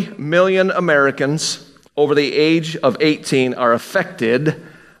 40 million Americans over the age of 18 are affected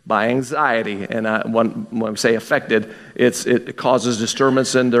by anxiety. And when I say affected, it causes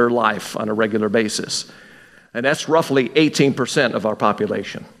disturbance in their life on a regular basis. And that's roughly 18% of our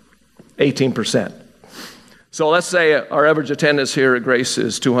population. 18%. So let's say our average attendance here at Grace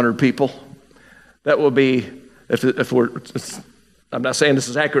is 200 people. That will be, I'm not saying this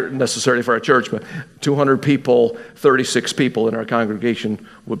is accurate necessarily for our church, but 200 people, 36 people in our congregation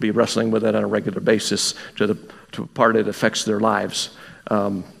would be wrestling with that on a regular basis to a part it affects their lives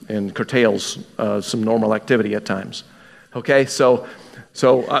and curtails some normal activity at times. Okay, so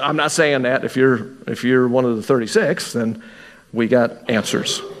I'm not saying that if you're one of the 36, then we got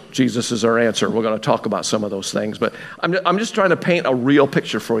answers. Jesus is our answer. We're going to talk about some of those things, but I'm just trying to paint a real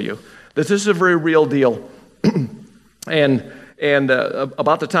picture for you. This is a very real deal, and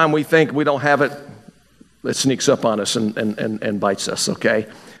about the time we think we don't have it, it sneaks up on us and bites us. Okay,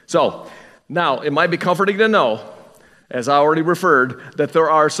 so now it might be comforting to know, as I already referred, that there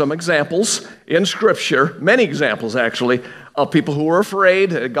are some examples in Scripture, many examples actually, of people who were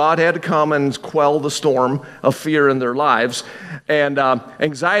afraid. God had to come and quell the storm of fear in their lives. And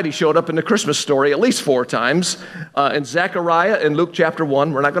anxiety showed up in the Christmas story at least 4 times. In Zechariah in Luke chapter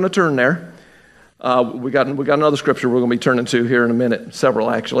 1, we're not going to turn there. We got another scripture we're going to be turning to here in a minute, several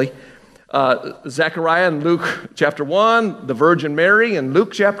actually. Zechariah in Luke chapter 1, the Virgin Mary in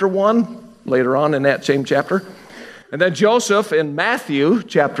Luke chapter 1, later on in that same chapter. And then Joseph in Matthew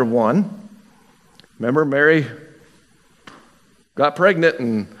chapter 1. Remember, Mary got pregnant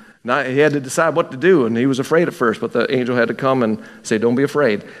and he had to decide what to do, and he was afraid at first, but the angel had to come and say, don't be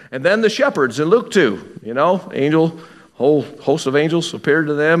afraid. And then the shepherds in Luke 2, whole host of angels appeared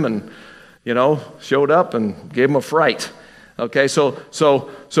to them and, showed up and gave them a fright. Okay, so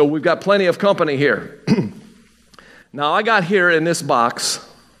we've got plenty of company here. Now, I got here in this box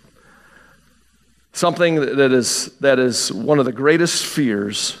something that is one of the greatest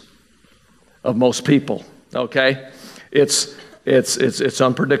fears of most people, okay? It's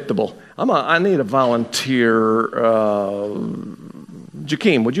unpredictable. I need a volunteer.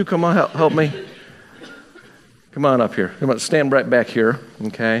 Jakeem, would you come on help me? Come on up here. Come on, stand right back here,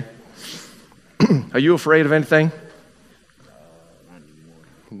 okay? Are you afraid of anything?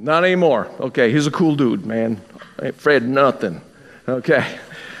 Not anymore. Okay, he's a cool dude, man. I ain't afraid of nothing. Okay,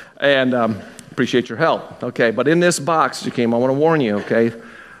 and appreciate your help. Okay, but in this box, Jakeem, I want to warn you, okay? You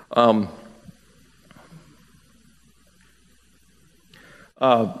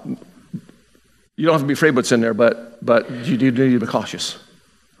don't have to be afraid what's in there, but you do need to be cautious,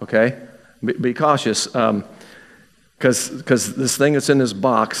 okay? Be cautious, because this thing that's in this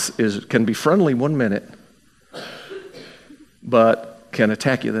box can be friendly 1 minute, but can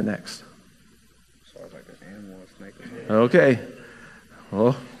attack you the next. Sounds like an animal, a snake or something. Okay.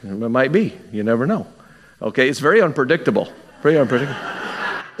 Well, it might be. You never know. Okay, it's very unpredictable. Very unpredictable.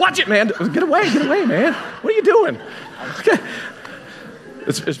 Watch it, man. Get away, man. What are you doing? Okay.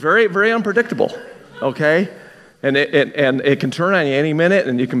 It's very, very unpredictable. Okay? And it can turn on you any minute,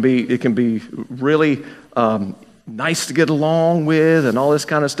 and it can be really nice to get along with and all this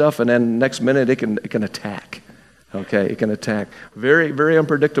kind of stuff, and then next minute it can attack. Okay, it can attack. Very, very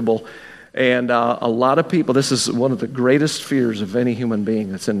unpredictable. And a lot of people, this is one of the greatest fears of any human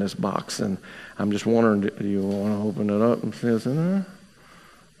being that's in this box. And I'm just wondering, do you want to open it up and see what's in there?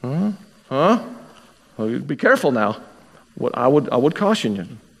 Huh? Well, be careful now. What I would caution you.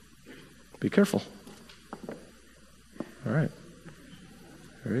 Be careful. All right.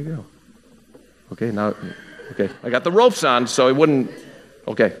 There you go. Okay, now, I got the ropes on, so it wouldn't.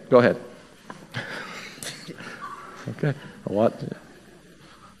 Okay, go ahead. Okay, what?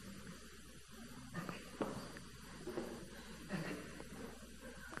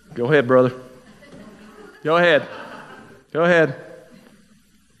 Go ahead, brother. Go ahead.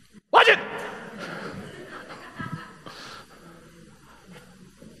 Watch it!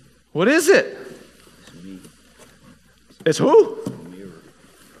 What is it? It's who?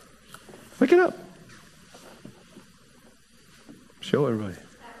 Pick it up. Show everybody.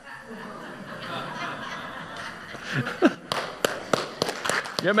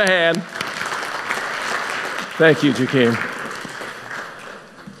 Give him a hand. Thank you, Jakeem.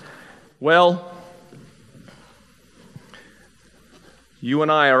 Well, you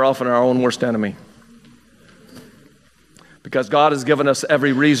and I are often our own worst enemy. Because God has given us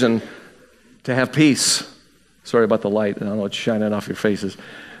every reason to have peace. Sorry about the light. I don't know it's shining off your faces.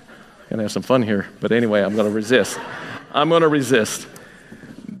 I'm going to have some fun here. But anyway, I'm going to resist.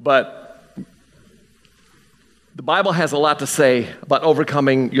 But the Bible has a lot to say about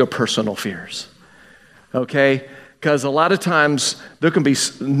overcoming your personal fears, okay? Because a lot of times there can be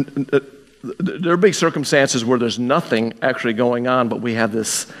circumstances where there's nothing actually going on, but we have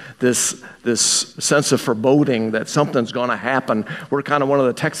this sense of foreboding that something's going to happen. We're kind of one of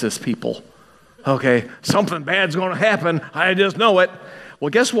the Texas people, okay? Something bad's going to happen. I just know it. Well,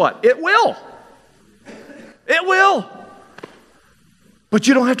 guess what? It will. It will. But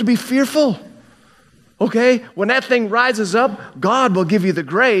you don't have to be fearful. Okay? When that thing rises up, God will give you the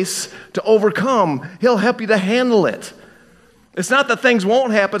grace to overcome. He'll help you to handle it. It's not that things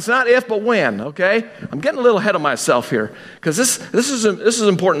won't happen. It's not if, but when. Okay? I'm getting a little ahead of myself here because this is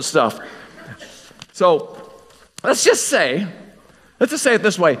important stuff. So let's just say it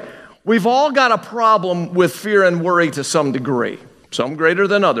this way. We've all got a problem with fear and worry to some degree. Some greater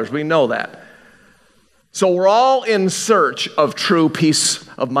than others. We know that. So we're all in search of true peace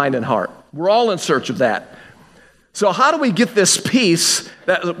of mind and heart. We're all in search of that. So how do we get this peace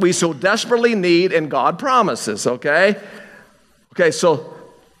that we so desperately need and God promises, okay? Okay, so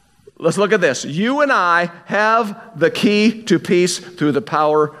let's look at this. You and I have the key to peace through the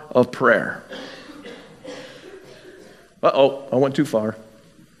power of prayer. Uh-oh, I went too far.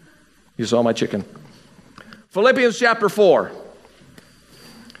 You saw my chicken. Philippians chapter 4,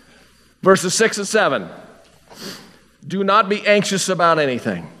 verses 6 and 7. Do not be anxious about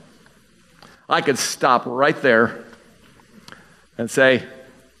anything. I could stop right there and say,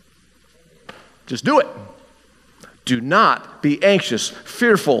 just do it. Do not be anxious,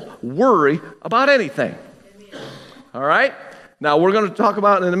 fearful, worry about anything. All right? Now, we're going to talk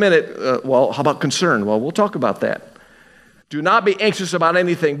about in a minute, how about concern? Well, we'll talk about that. Do not be anxious about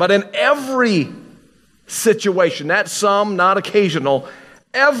anything, but in every situation, that's some, not occasional,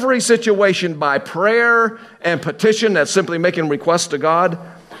 every situation by prayer and petition, that's simply making requests to God,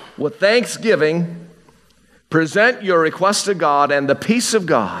 with thanksgiving, present your request to God, and the peace of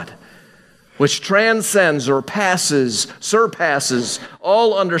God, which transcends or surpasses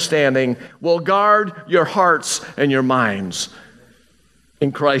all understanding, will guard your hearts and your minds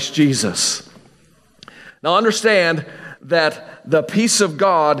in Christ Jesus. Now understand that the peace of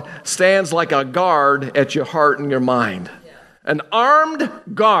God stands like a guard at your heart and your mind. An armed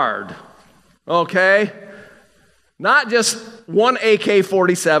guard, okay? Not just one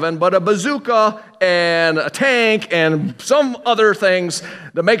AK-47, but a bazooka and a tank and some other things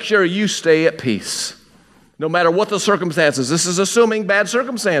to make sure you stay at peace, no matter what the circumstances. This is assuming bad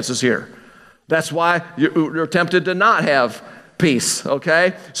circumstances here. That's why you're tempted to not have peace,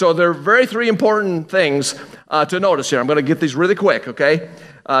 okay? So there are three important things to notice here. I'm going to get these really quick, okay?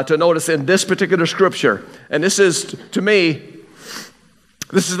 To notice in this particular scripture. And this is, to me,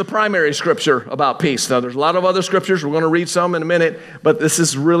 this is the primary scripture about peace. Now, there's a lot of other scriptures. We're going to read some in a minute, but this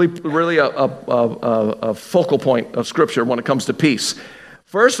is really a focal point of scripture when it comes to peace.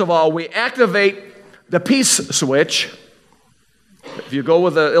 First of all, we activate the peace switch. If you go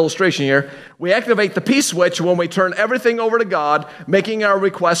with the illustration here, we activate the peace switch when we turn everything over to God, making our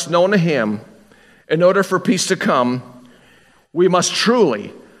requests known to Him. In order for peace to come, we must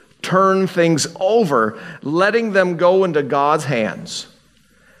truly turn things over, letting them go into God's hands.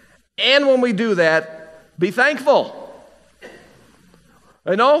 And when we do that, be thankful.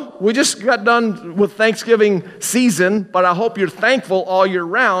 I know we just got done with Thanksgiving season, but I hope you're thankful all year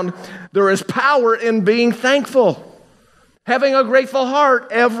round. There is power in being thankful. Having a grateful heart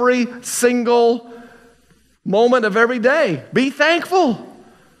every single moment of every day. Be thankful.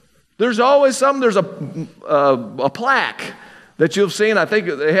 There's always there's a plaque that you've seen. I think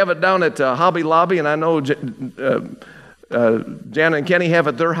they have it down at Hobby Lobby, and I know Jan and Kenny have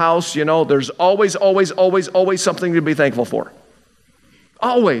at their house. You know, there's always something to be thankful for.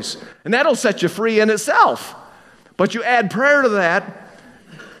 Always. And that'll set you free in itself. But you add prayer to that,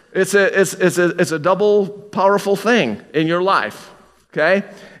 it's a double powerful thing in your life, okay?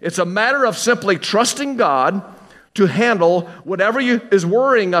 It's a matter of simply trusting God to handle whatever is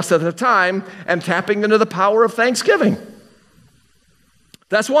worrying us at the time and tapping into the power of thanksgiving.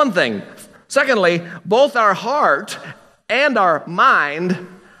 That's one thing. Secondly, both our heart and our mind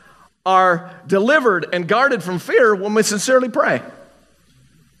are delivered and guarded from fear when we sincerely pray.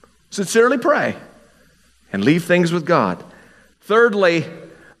 Sincerely pray and leave things with God. Thirdly,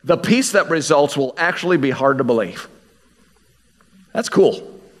 the peace that results will actually be hard to believe. That's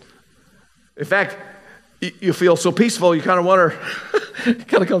cool. In fact, you feel so peaceful, you kind of wonder, it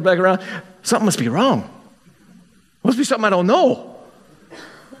kind of comes back around, something must be wrong. Must be something I don't know.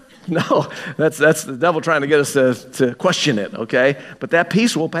 No, that's the devil trying to get us to question it, okay? But that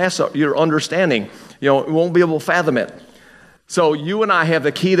peace will pass your understanding. You know, you won't be able to fathom it. So you and I have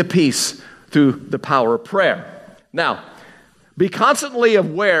the key to peace through the power of prayer. Now, be constantly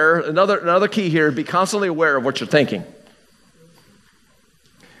aware, another key here, be constantly aware of what you're thinking.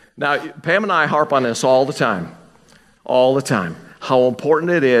 Now, Pam and I harp on this all the time, how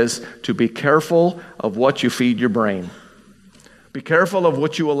important it is to be careful of what you feed your brain. Be careful of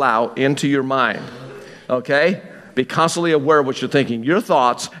what you allow into your mind, okay? Be constantly aware of what you're thinking. Your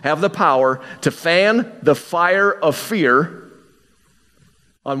thoughts have the power to fan the fire of fear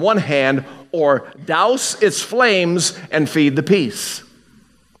on one hand, or douse its flames and feed the peace.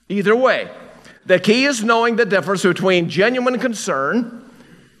 Either way, the key is knowing the difference between genuine concern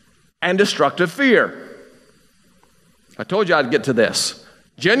and destructive fear. I told you I'd get to this.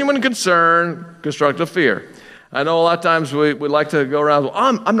 Genuine concern, destructive fear. I know a lot of times we like to go around, well,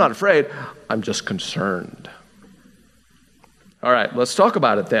 I'm not afraid, I'm just concerned. All right, let's talk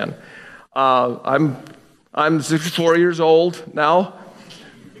about it then. I'm 64 years old now,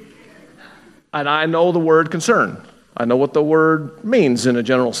 and I know the word concern. I know what the word means in a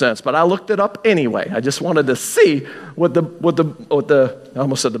general sense, but I looked it up anyway. I just wanted to see what I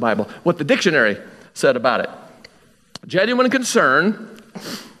almost said the Bible, what the dictionary said about it. Genuine concern,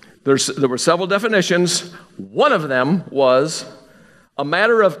 there were several definitions. One of them was a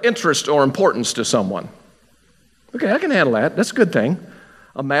matter of interest or importance to someone. Okay, I can handle that. That's a good thing.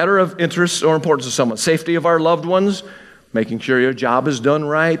 A matter of interest or importance to someone. Safety of our loved ones, making sure your job is done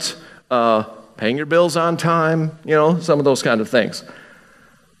right, paying your bills on time, you know, some of those kind of things.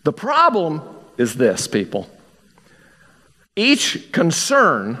 The problem is this, people. Each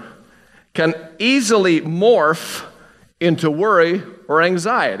concern can easily morph into worry or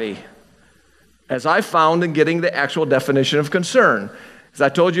anxiety, as I found in getting the actual definition of concern. As I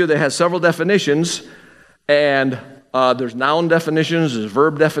told you, they has several definitions, and there's noun definitions, there's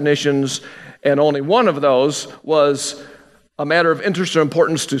verb definitions, and only one of those was a matter of interest or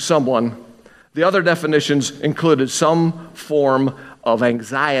importance to someone. The other definitions included some form of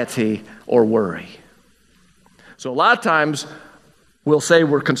anxiety or worry. So a lot of times we'll say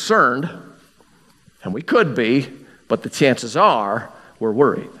we're concerned, and we could be, but the chances are we're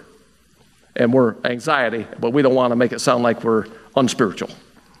worried and we're anxiety, but we don't want to make it sound like we're unspiritual.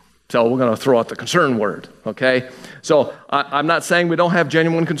 So we're going to throw out the concern word, okay? So I'm not saying we don't have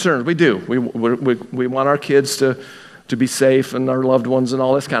genuine concerns. We do. We want our kids to be safe and our loved ones and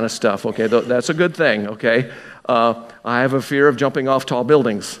all this kind of stuff, okay? That's a good thing, okay? I have a fear of jumping off tall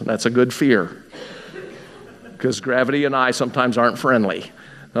buildings. That's a good fear because gravity and I sometimes aren't friendly,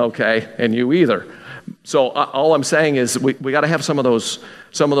 okay? And you either. So all I'm saying is we got to have some of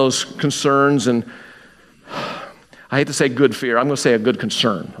those concerns, and I hate to say good fear. I'm going to say a good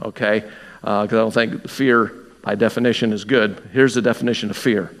concern, okay? Because I don't think fear by definition is good. Here's the definition of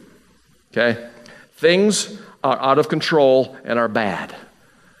fear, okay? Things are out of control and are bad,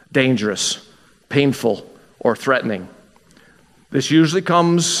 dangerous, painful, or threatening. This usually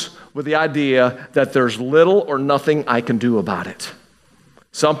comes with the idea that there's little or nothing I can do about it.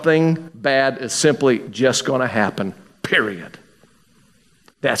 Something bad is simply just going to happen, period.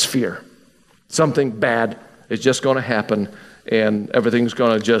 That's fear. Something bad is just going to happen, and everything's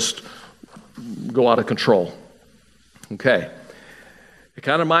going to just go out of control. Okay. It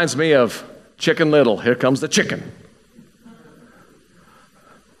kind of reminds me of Chicken Little. Here comes the chicken.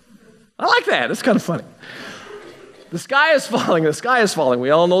 I like that. It's kind of funny. The sky is falling. The sky is falling. We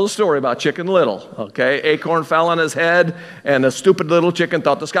all know the story about Chicken Little, okay? Acorn fell on his head, and the stupid little chicken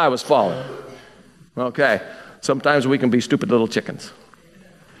thought the sky was falling. Okay. Sometimes we can be stupid little chickens.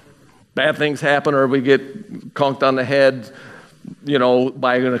 Bad things happen, or we get conked on the head,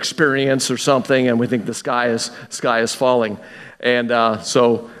 by an experience or something, and we think the sky is falling. And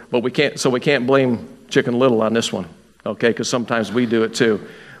but we can't blame Chicken Little on this one, okay? Because sometimes we do it too,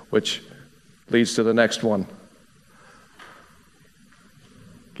 which leads to the next one.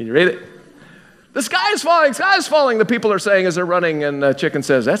 Can you read it? The sky is falling, sky is falling, the people are saying as they're running, and the chicken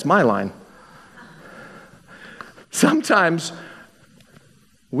says, that's my line. Sometimes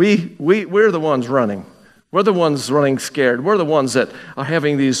we're the ones running. We're the ones running scared. We're the ones that are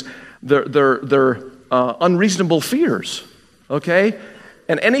having these, their unreasonable fears, okay?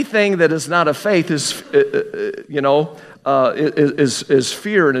 And anything that is not of faith is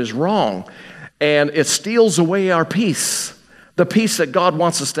fear and is wrong. And it steals away our peace, the peace that God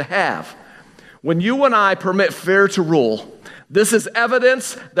wants us to have. When you and I permit fear to rule, this is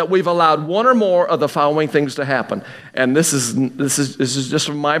evidence that we've allowed one or more of the following things to happen. And this is just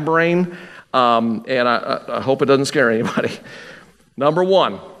from my brain, and I hope it doesn't scare anybody. Number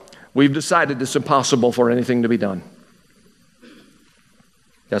one, we've decided it's impossible for anything to be done.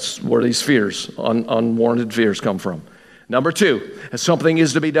 That's where these fears, unwarranted fears, come from. Number two, if something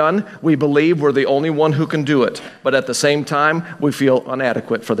is to be done, we believe we're the only one who can do it, but at the same time, we feel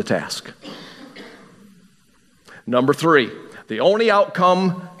inadequate for the task. Number three, the only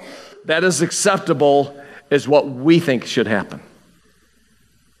outcome that is acceptable is what we think should happen.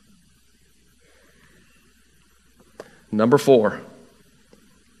 Number four,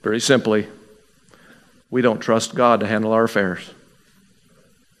 very simply, we don't trust God to handle our affairs.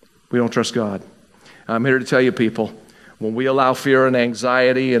 We don't trust God. I'm here to tell you, people, when we allow fear and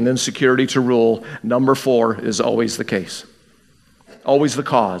anxiety and insecurity to rule, number four is always the case. Always the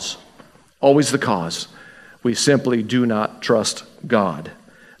cause. Always the cause. We simply do not trust God.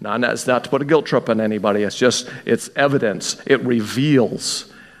 Now, it's not to put a guilt trip on anybody. It's evidence. It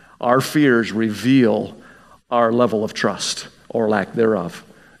reveals. Our fears reveal our level of trust or lack thereof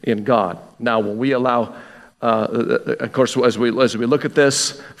in God. Now, when we allow, of course, as we look at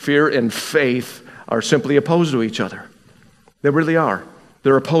this, fear and faith are simply opposed to each other. They really are.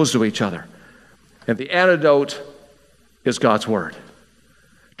 They're opposed to each other. And the antidote is God's Word.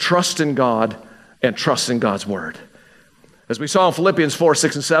 Trust in God and trust in God's Word. As we saw in Philippians 4,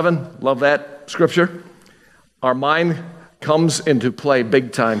 6, and 7, love that scripture, our mind comes into play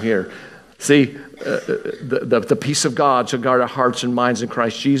big time here. See, the peace of God shall guard our hearts and minds in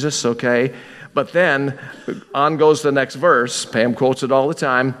Christ Jesus, okay? But then, on goes the next verse. Pam quotes it all the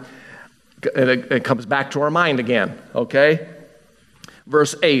time. And it comes back to our mind again, okay?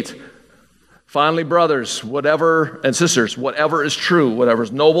 Verse 8, Finally, brothers, whatever, and sisters, whatever is true, whatever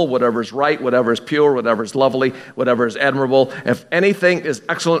is noble, whatever is right, whatever is pure, whatever is lovely, whatever is admirable, if anything is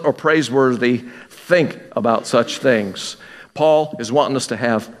excellent or praiseworthy, think about such things. Paul is wanting us to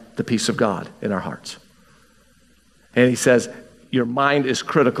have the peace of God in our hearts. And he says, your mind is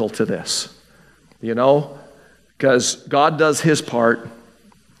critical to this, you know, because God does his part,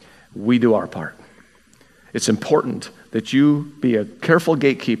 we do our part. It's important that you be a careful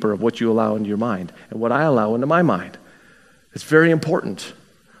gatekeeper of what you allow into your mind and what I allow into my mind. It's very important.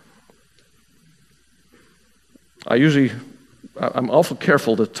 I'm awful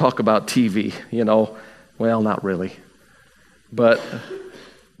careful to talk about TV, you know. Well, not really. But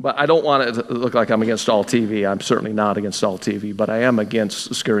I don't want it to look like I'm against all TV. I'm certainly not against all TV, but I am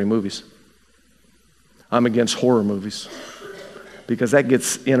against scary movies. I'm against horror movies because that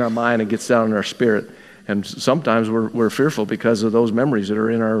gets in our mind and gets down in our spirit. And sometimes we're fearful because of those memories that are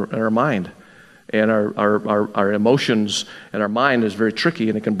in our mind. And our emotions and our mind is very tricky,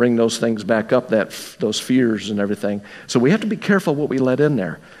 and it can bring those things back up, those fears and everything. So we have to be careful what we let in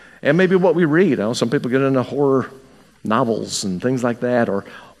there. And maybe what we read. You know, some people get into horror novels and things like that.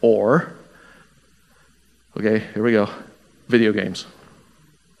 Or okay, here we go, video games.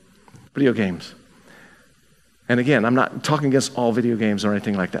 Video games. And again, I'm not talking against all video games or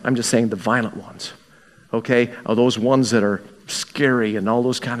anything like that. I'm just saying the violent ones. Okay, are those ones that are scary and all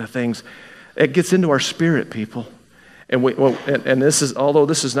those kind of things. It gets into our spirit, people. And this is, although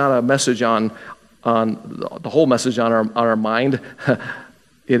this is not a message on the whole message on our mind,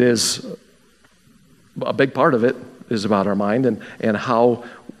 it is a big part of it is about our mind and how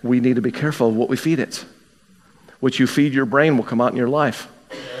we need to be careful of what we feed it. What you feed your brain will come out in your life.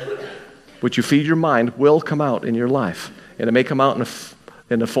 What you feed your mind will come out in your life, and it may come out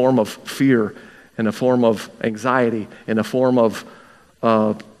in the form of fear, in the form of anxiety, in the form of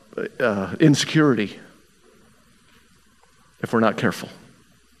insecurity, if we're not careful.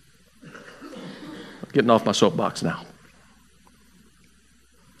 I'm getting off my soapbox now.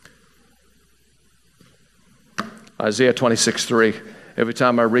 Isaiah 26:3. Every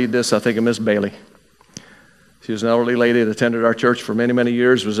time I read this, I think of Miss Bailey. She was an elderly lady that attended our church for many, many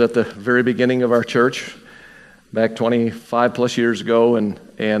years, was at the very beginning of our church, back 25 plus years ago, and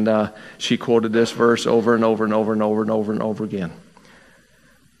she quoted this verse over and over and over and over and over and over again.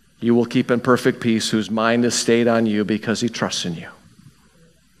 You will keep in perfect peace whose mind is stayed on you because he trusts in you.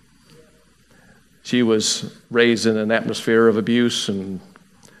 She was raised in an atmosphere of abuse and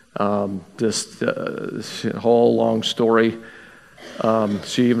this whole long story.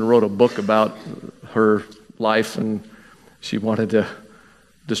 She even wrote a book about her life, and she wanted to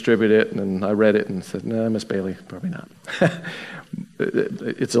distribute it, and I read it and said, "No, Miss Bailey, probably not."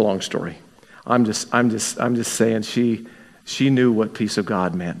 It's a long story. I'm just saying she knew what peace of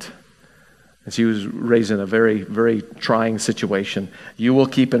God meant. And she was raised in a very, very trying situation. You will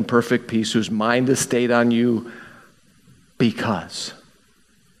keep in perfect peace whose mind is stayed on you because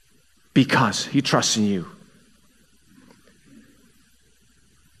he trusts in you.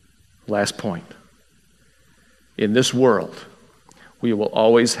 Last point. In this world, we will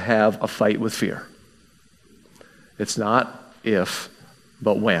always have a fight with fear. It's not if,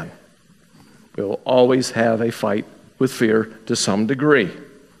 but when. We will always have a fight with fear to some degree.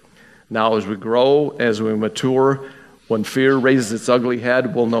 Now, as we grow, as we mature, when fear raises its ugly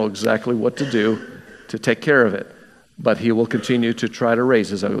head, we'll know exactly what to do to take care of it. But he will continue to try to raise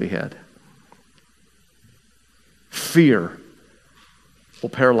his ugly head. Fear will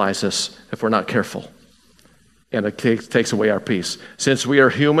paralyze us if we're not careful. And it takes away our peace. Since we are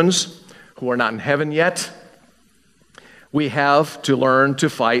humans who are not in heaven yet, we have to learn to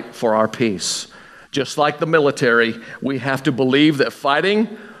fight for our peace. Just like the military, we have to believe that fighting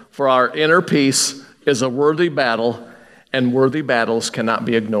for our inner peace is a worthy battle, and worthy battles cannot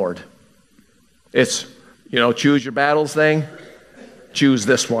be ignored. It's, choose your battles thing. Choose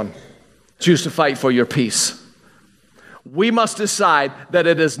this one. Choose to fight for your peace. We must decide that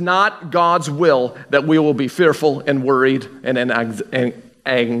it is not God's will that we will be fearful and worried and in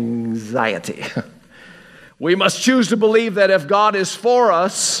anxiety. We must choose to believe that if God is for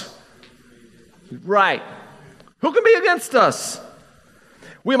us, right, who can be against us?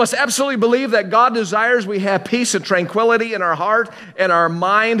 We must absolutely believe that God desires we have peace and tranquility in our heart and our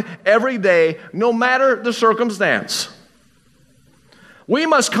mind every day, no matter the circumstance. We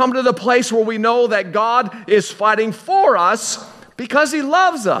must come to the place where we know that God is fighting for us because he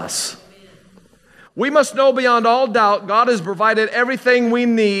loves us. We must know beyond all doubt God has provided everything we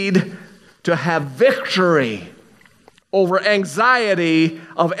need to have victory over anxiety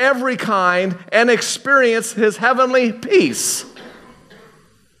of every kind and experience his heavenly peace.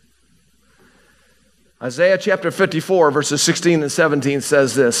 Isaiah chapter 54, verses 16 and 17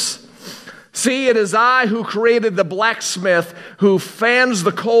 says this. See, it is I who created the blacksmith, who fans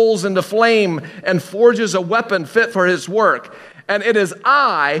the coals into flame and forges a weapon fit for his work. And it is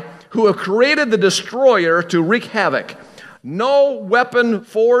I who have created the destroyer to wreak havoc. No weapon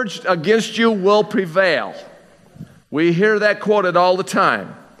forged against you will prevail. We hear that quoted all the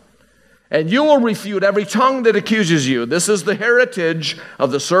time. And you will refute every tongue that accuses you. This is the heritage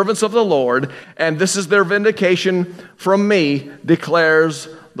of the servants of the Lord, and this is their vindication from me, declares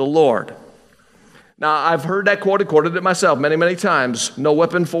the Lord. Now, I've heard that quoted it myself many, many times. No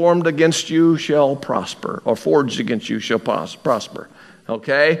weapon formed against you shall prosper, or forged against you shall prosper.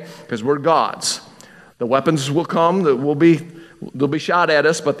 Okay? Because we're God's. The weapons will come, they'll be shot at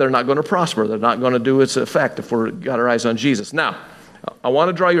us, but they're not going to prosper. They're not going to do its effect if we've got our eyes on Jesus. Now, I want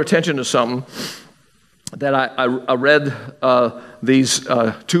to draw your attention to something that I read these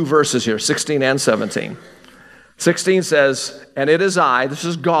two verses here, 16 and 17. 16 says, and it is I, this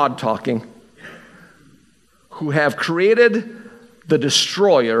is God talking, who have created the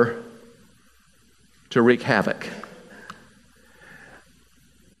destroyer to wreak havoc.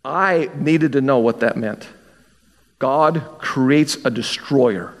 I needed to know what that meant. God creates a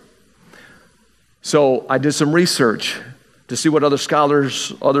destroyer. So I did some research to see what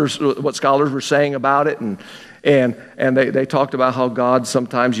scholars were saying about it, and they talked about how God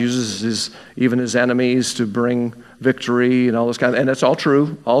sometimes uses even his enemies to bring victory and all this kind of, and it's all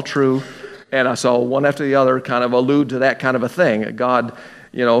true. And I saw one after the other kind of allude to that kind of a thing. God,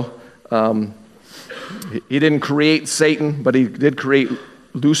 he didn't create Satan, but he did create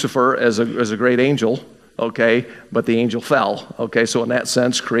Lucifer as a great angel. Okay, but the angel fell. Okay, so in that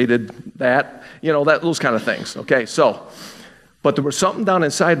sense, created that, those kind of things. Okay, so. But there was something down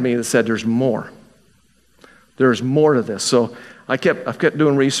inside me that said there's more. There's more to this. So I kept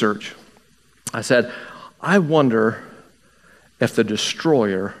doing research. I said, I wonder if the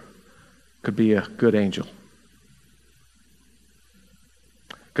destroyer could be a good angel.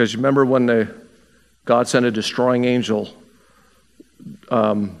 Because you remember when God sent a destroying angel,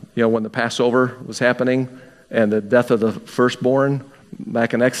 when the Passover was happening and the death of the firstborn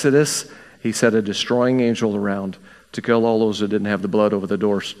back in Exodus, he sent a destroying angel around to kill all those that didn't have the blood over the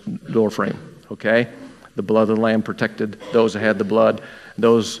door frame, okay? The blood of the Lamb protected those that had the blood.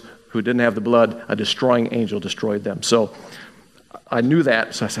 Those who didn't have the blood, a destroying angel destroyed them. So I knew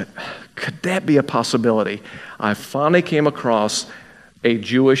that, so I said, could that be a possibility? I finally came across a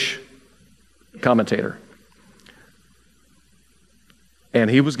Jewish commentator. And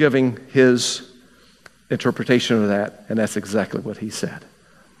he was giving his interpretation of that, and that's exactly what he said.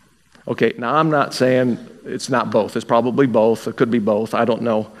 Okay, now I'm not saying it's not both. It's probably both. It could be both. I don't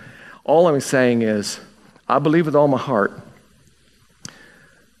know. All I'm saying is, I believe with all my heart.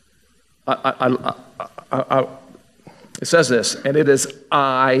 It says this, and it is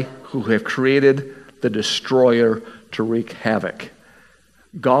I who have created the destroyer to wreak havoc.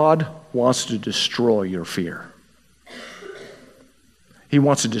 God wants to destroy your fear. He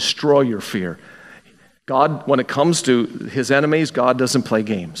wants to destroy your fear. God, when it comes to his enemies, God doesn't play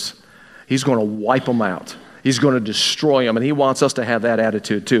games. He's going to wipe them out. He's going to destroy them, and he wants us to have that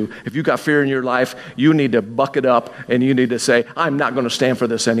attitude too. If you've got fear in your life, you need to buck it up, and you need to say, I'm not going to stand for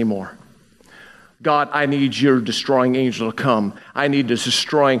this anymore. God, I need your destroying angel to come. I need to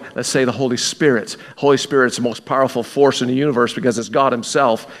destroying, let's say, the Holy Spirit. Holy Spirit's the most powerful force in the universe because it's God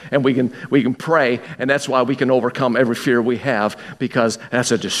himself, and we can pray, and that's why we can overcome every fear we have, because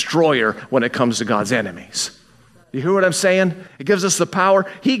that's a destroyer when it comes to God's enemies. You hear what I'm saying? It gives us the power.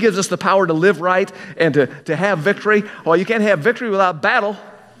 He gives us the power to live right and to have victory. Well, you can't have victory without battle.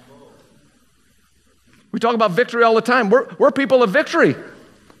 We talk about victory all the time. We're people of victory.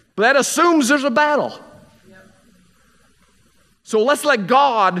 But that assumes there's a battle. So let's let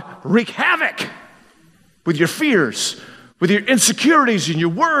God wreak havoc with your fears, with your insecurities and your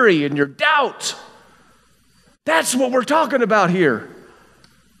worry and your doubt. That's what we're talking about here.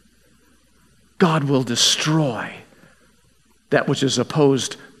 God will destroy that which is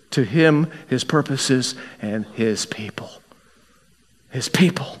opposed to him, his purposes, and his people. His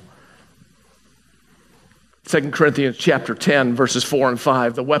people. 2 Corinthians chapter 10, verses 4 and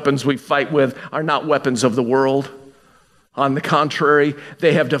 5. The weapons we fight with are not weapons of the world. On the contrary,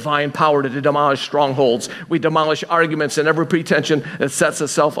 they have divine power to demolish strongholds. We demolish arguments and every pretension that sets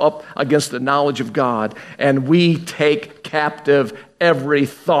itself up against the knowledge of God. And we take captive every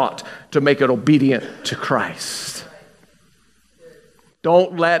thought to make it obedient to Christ.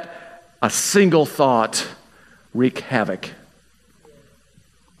 Don't let a single thought wreak havoc.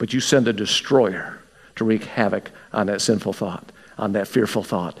 But you send a destroyer to wreak havoc on that sinful thought, on that fearful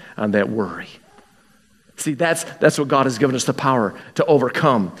thought, on that worry. See, that's what God has given us the power to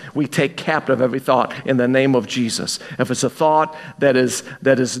overcome. We take captive every thought in the name of Jesus. If it's a thought that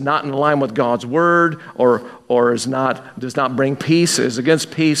is not in line with God's word or does not bring peace, is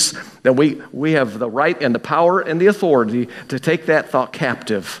against peace, then we have the right and the power and the authority to take that thought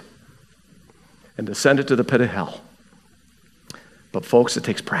captive and to send it to the pit of hell. But folks, it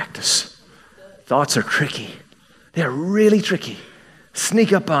takes practice. Thoughts are tricky. They're really tricky.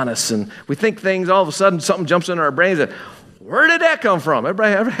 Sneak up on us, and we think things, all of a sudden something jumps into our brains that, where did that come from?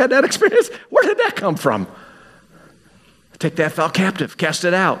 Everybody ever had that experience? Where did that come from? Take that thought captive, cast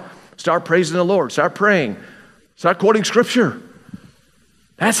it out. Start praising the Lord, start praying, start quoting scripture.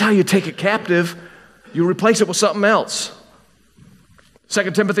 That's how you take it captive. You replace it with something else.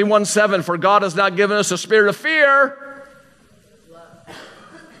 2 Timothy 1:7, for God has not given us a spirit of fear,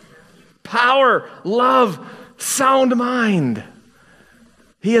 power, love, sound mind.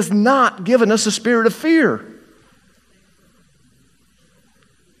 He has not given us a spirit of fear.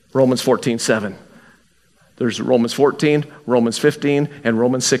 Romans 14:7. There's Romans 14, Romans 15, and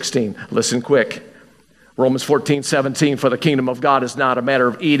Romans 16. Listen quick. Romans 14:17, for the kingdom of God is not a matter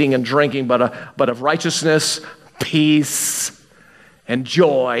of eating and drinking, but of righteousness, peace, and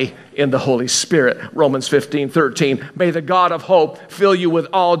joy in the Holy Spirit. Romans 15:13, may the God of hope fill you with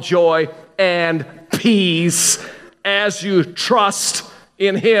all joy and peace as you trust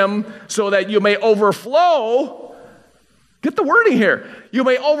in him, so that you may overflow. Get the wording here. You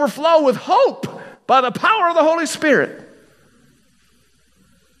may overflow with hope by the power of the Holy Spirit.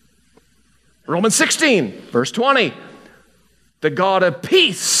 Romans 16, verse 20. The God of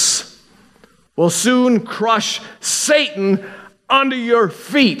peace will soon crush Satan under your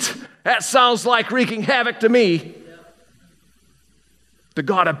feet. That sounds like wreaking havoc to me. The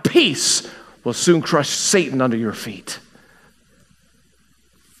God of peace will soon crush Satan under your feet.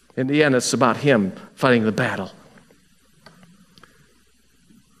 In the end, it's about him fighting the battle.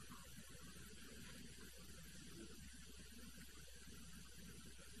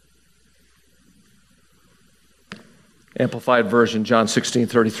 Amplified version, John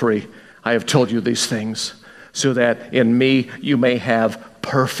 16:33. I have told you these things so that in me you may have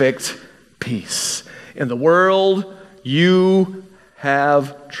perfect peace. In the world you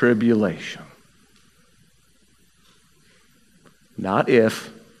have tribulation. Not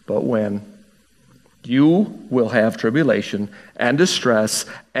if, but when. You will have tribulation and distress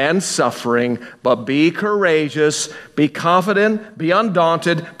and suffering, but be courageous, be confident, be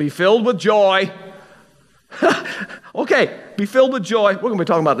undaunted, be filled with joy. Okay, be filled with joy. We're going to be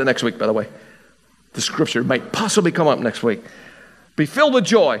talking about that next week, by the way. The scripture might possibly come up next week. Be filled with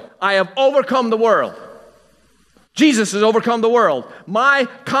joy. I have overcome the world. Jesus has overcome the world. My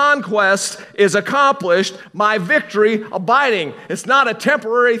conquest is accomplished. My victory abiding. It's not a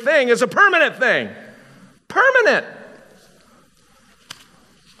temporary thing. It's a permanent thing. Permanent.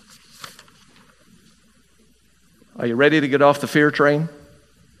 Are you ready to get off the fear train?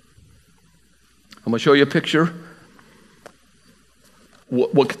 I'm going to show you a picture.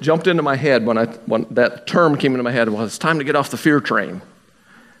 What jumped into my head when that term came into my head was, it's time to get off the fear train.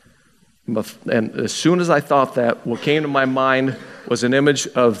 And as soon as I thought that, what came to my mind was an image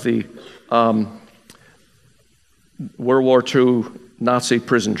of the World War II Nazi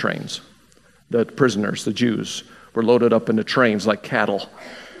prison trains. The prisoners, the Jews, were loaded up into trains like cattle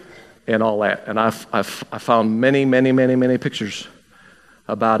and all that. And I found many pictures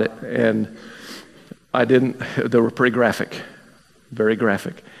about it. And they were pretty graphic, very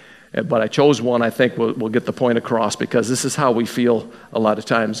graphic. But I chose one I think will get the point across, because this is how we feel a lot of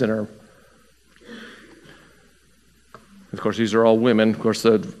times in our... Of course, these are all women. Of course,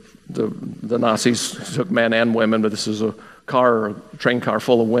 the Nazis took men and women, but this is a train car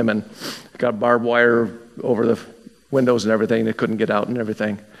full of women. Got barbed wire over the windows and everything. They couldn't get out and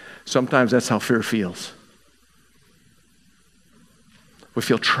everything. Sometimes that's how fear feels. We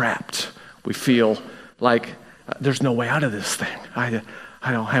feel trapped. We feel like there's no way out of this thing. I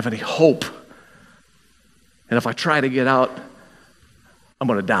don't have any hope. And if I try to get out, I'm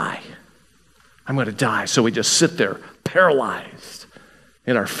going to die. I'm going to die. So we just sit there paralyzed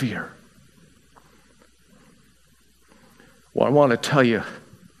in our fear. Well, I want to tell you,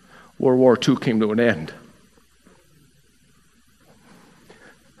 World War II came to an end.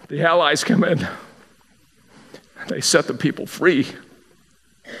 The Allies come in. They set the people free.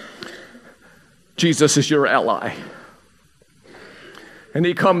 Jesus is your ally. And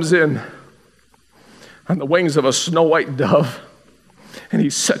he comes in on the wings of a snow white dove, and he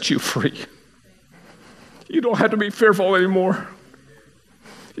sets you free. You don't have to be fearful anymore.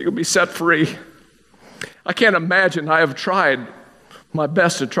 You can be set free. I can't imagine. I have tried my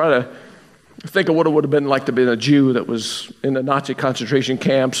best to try to Think of what it would have been like to be a Jew that was in the Nazi concentration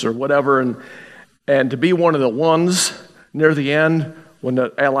camps or whatever, and to be one of the ones near the end when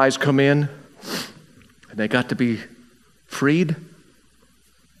the Allies come in and they got to be freed.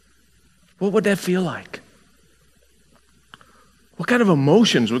 What would that feel like? What kind of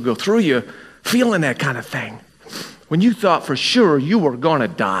emotions would go through you feeling that kind of thing? When you thought for sure you were going to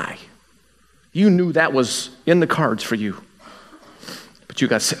die. You knew that was in the cards for you. But you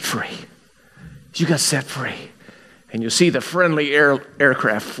got set free. You got set free. And you see the friendly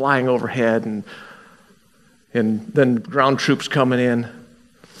aircraft flying overhead and then ground troops coming in,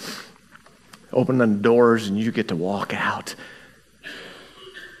 opening the doors, and you get to walk out.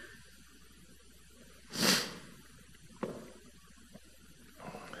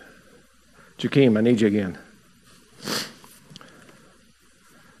 Jakeem, I need you again.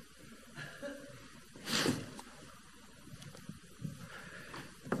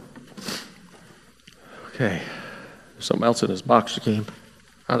 Okay. There's something else in this box, Jakeem.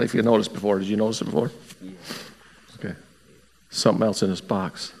 I don't know if you noticed before. Did you notice it before? Yeah. Okay. Something else in this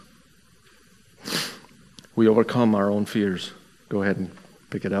box. We overcome our own fears. Go ahead and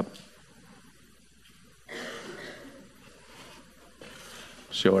pick it up.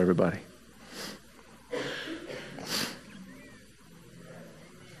 Show everybody.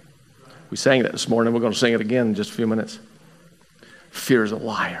 We sang that this morning. We're going to sing it again in just a few minutes. Fear is a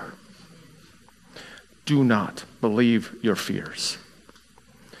liar. Do not believe your fears.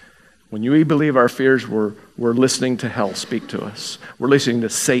 When we believe our fears, we're listening to hell speak to us. We're listening to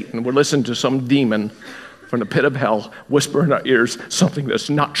Satan. We're listening to some demon from the pit of hell whisper in our ears something that's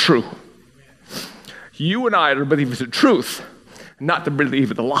not true. You and I are to believe the truth, not to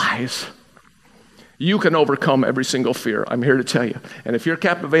believe the lies. You can overcome every single fear. I'm here to tell you. And if you're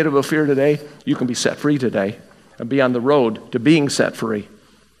captivated with fear today, you can be set free today and be on the road to being set free.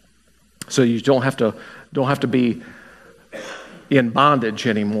 So you don't have to be in bondage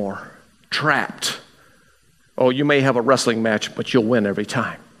anymore, trapped. Oh, you may have a wrestling match, but you'll win every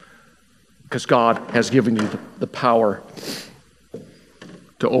time because God has given you the power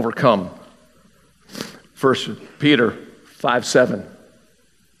to overcome. 1 Peter 5:7.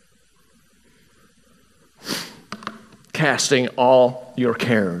 Casting all your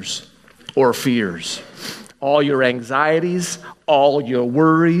cares or fears, all your anxieties, all your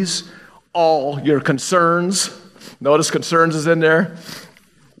worries, all your concerns. Notice concerns is in there.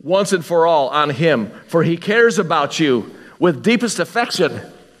 Once and for all on him, for he cares about you with deepest affection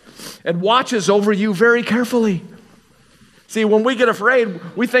and watches over you very carefully. See, when we get afraid,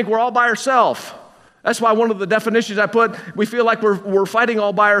 we think we're all by ourselves. That's why one of the definitions I put, we feel like we're fighting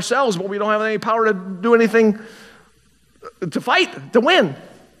all by ourselves, but we don't have any power to do anything to fight, to win.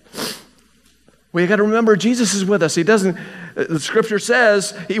 We got to remember Jesus is with us. He doesn't, the scripture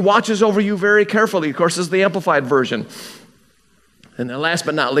says he watches over you very carefully. Of course, this is the Amplified version. And then last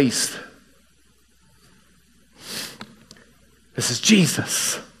but not least, this is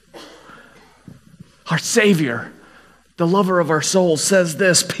Jesus, our Savior, the lover of our souls, says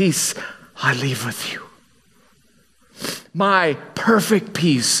this: peace I leave with you. My perfect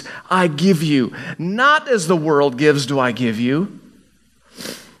peace I give you. Not as the world gives do I give you.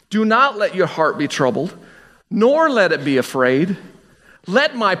 Do not let your heart be troubled, nor let it be afraid.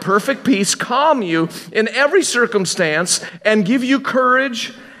 Let my perfect peace calm you in every circumstance and give you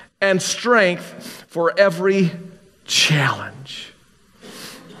courage and strength for every challenge.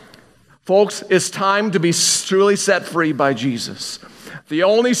 Folks, it's time to be truly set free by Jesus, the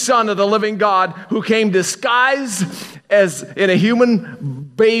only Son of the living God, who came disguised as in a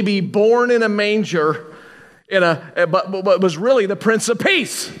human baby born in a manger, but was really the Prince of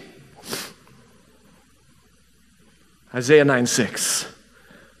Peace. Isaiah 9:6.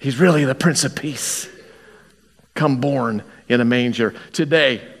 He's really the Prince of Peace, come born in a manger.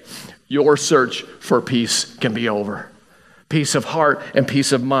 Today, your search for peace can be over. Peace of heart and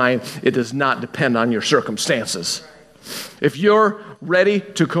peace of mind. It does not depend on your circumstances. If you're ready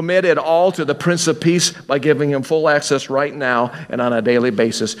to commit it all to the Prince of Peace by giving him full access right now and on a daily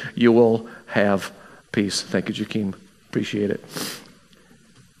basis, you will have peace. Thank you, Jakeem. Appreciate it.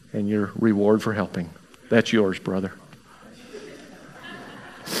 And your reward for helping. That's yours, brother.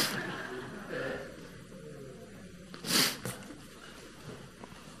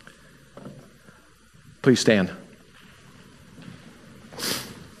 Please stand.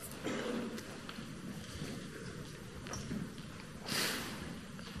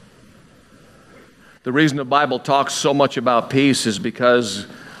 The reason the Bible talks so much about peace is because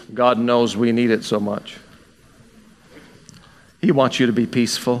God knows we need it so much. He wants you to be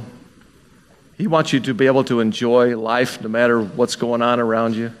peaceful. He wants you to be able to enjoy life no matter what's going on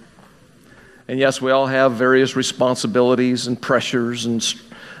around you. And yes, we all have various responsibilities and pressures and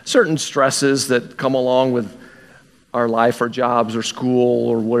certain stresses that come along with our life or jobs or school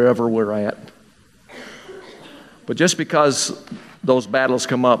or wherever we're at. But just because those battles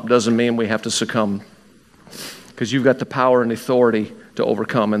come up doesn't mean we have to succumb, because you've got the power and authority to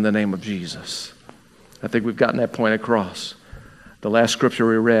overcome in the name of Jesus. I think we've gotten that point across. The last scripture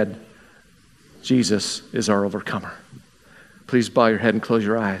we read, Jesus is our overcomer. Please bow your head and close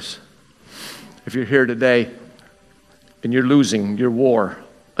your eyes. If you're here today and you're losing your war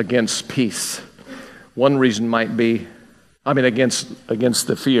against peace, one reason might be, against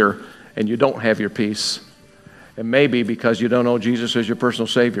the fear, and you don't have your peace. It may be because you don't know Jesus as your personal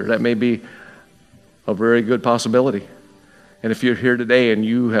Savior. That may be a very good possibility. And if you're here today and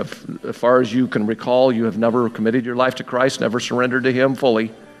you have, as far as you can recall, you have never committed your life to Christ, never surrendered to Him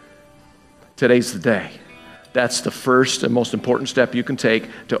fully, today's the day. That's the first and most important step you can take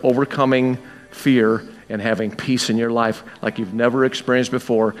to overcoming fear and having peace in your life like you've never experienced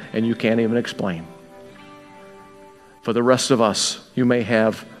before and you can't even explain. For the rest of us, you may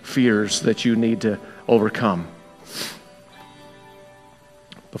have fears that you need to overcome.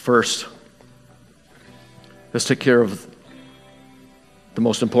 But first, let's take care of the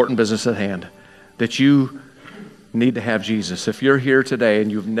most important business at hand, that you need to have Jesus. If you're here today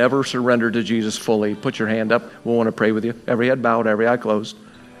and you've never surrendered to Jesus fully, put your hand up. We'll want to pray with you. Every head bowed, every eye closed.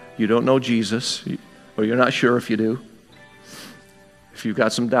 You don't know Jesus, or you're not sure if you do. If you've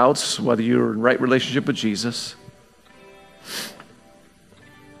got some doubts whether you're in right relationship with Jesus.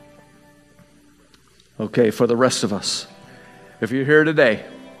 Okay, for the rest of us, if you're here today,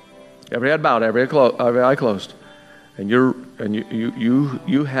 every head bowed, every eye closed, and you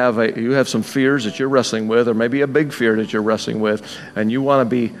have some fears that you're wrestling with, or maybe a big fear that you're wrestling with, and you want to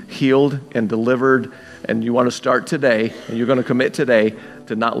be healed and delivered, and you want to start today, and you're going to commit today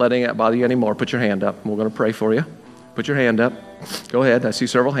to not letting it bother you anymore, put your hand up. We're going to pray for you. Put your hand up. Go ahead. I see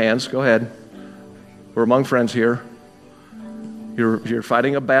several hands. Go ahead. We're among friends here. You're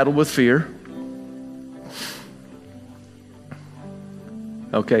fighting a battle with fear.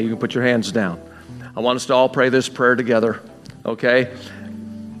 Okay, you can put your hands down. I want us to all pray this prayer together, okay?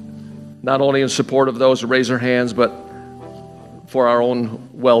 Not only in support of those who raise their hands, but for our own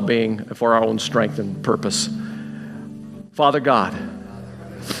well-being, for our own strength and purpose. Father God,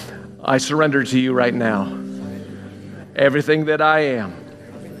 I surrender to you right now. Everything that I am.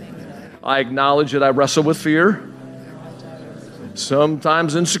 I acknowledge that I wrestle with fear,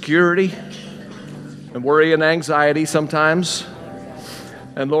 sometimes insecurity, and worry and anxiety sometimes.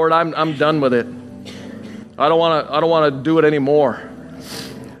 And Lord, I'm done with it. I don't want to do it anymore.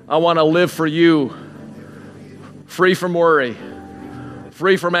 I want to live for you, free from worry,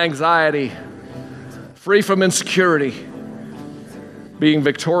 free from anxiety, free from insecurity, being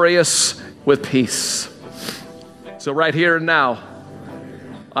victorious with peace. So right here and now,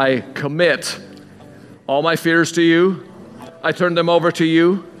 I commit all my fears to you. I turn them over to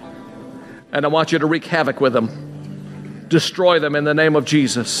you, and I want you to wreak havoc with them. Destroy them in the name of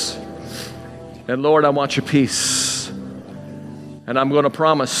Jesus. And Lord, I want your peace. And I'm going to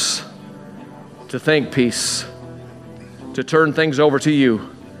promise to think peace, to turn things over to you.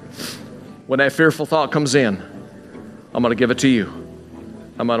 When that fearful thought comes in, I'm going to give it to you.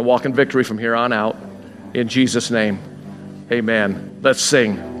 I'm going to walk in victory from here on out. In Jesus' name, amen. Let's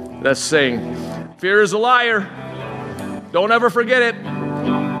sing. Let's sing. Fear is a liar. Don't ever forget it.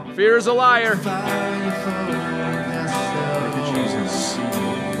 Fear is a liar.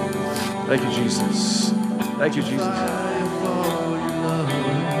 Thank you, Jesus. Thank you, Jesus.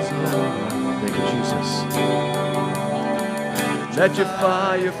 Thank you, Jesus. Let your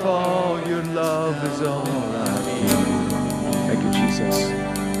fire fall, your love is all I need. Thank you, Jesus.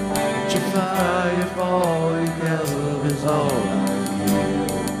 Let your fire fall, your love is all I need.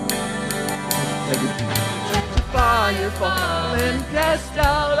 Thank you, Jesus. Let your fire fall and cast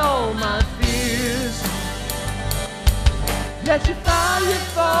out all my fears. Let your fire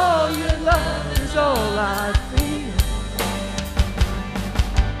fall, your love is all I feel.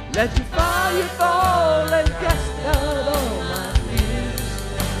 Let your fire fall and cast out all my fears.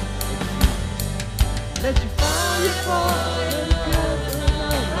 Let your fire fall and cast out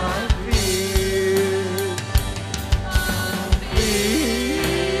all my fears. He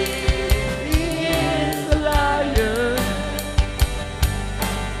is a liar.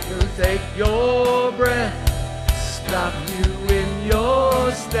 He'll take your breath, stop you in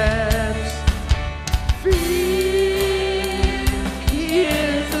your steps. Fear, he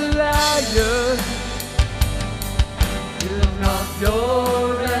is a liar. He'll knock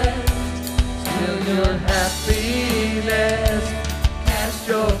your rest, steal your happiness, cast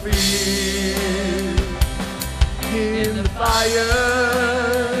your fear.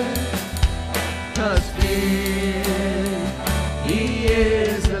 liar. 'Cause he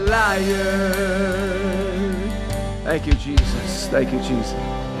is a liar. Thank you, Jesus. Thank you, Jesus.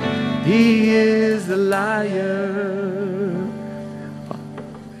 He is a liar.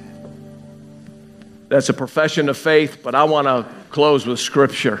 That's a profession of faith, but I want to close with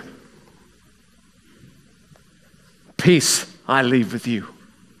Scripture. Peace I leave with you.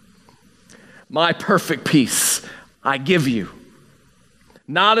 My perfect peace I give you.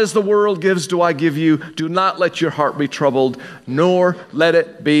 Not as the world gives do I give you. Do not let your heart be troubled, nor let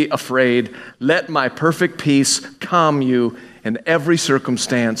it be afraid. Let my perfect peace calm you in every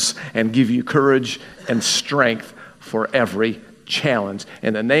circumstance and give you courage and strength for every challenge.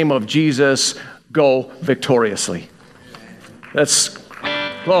 In the name of Jesus, go victoriously. Let's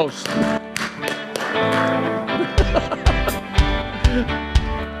close.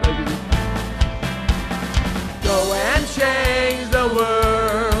 Go and change the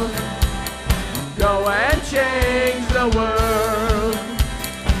world. Go and change the world.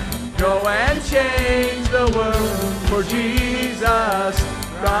 Go and change the world for Jesus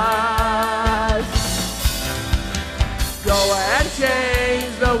Christ. Go and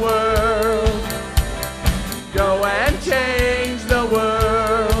change the world. Go and change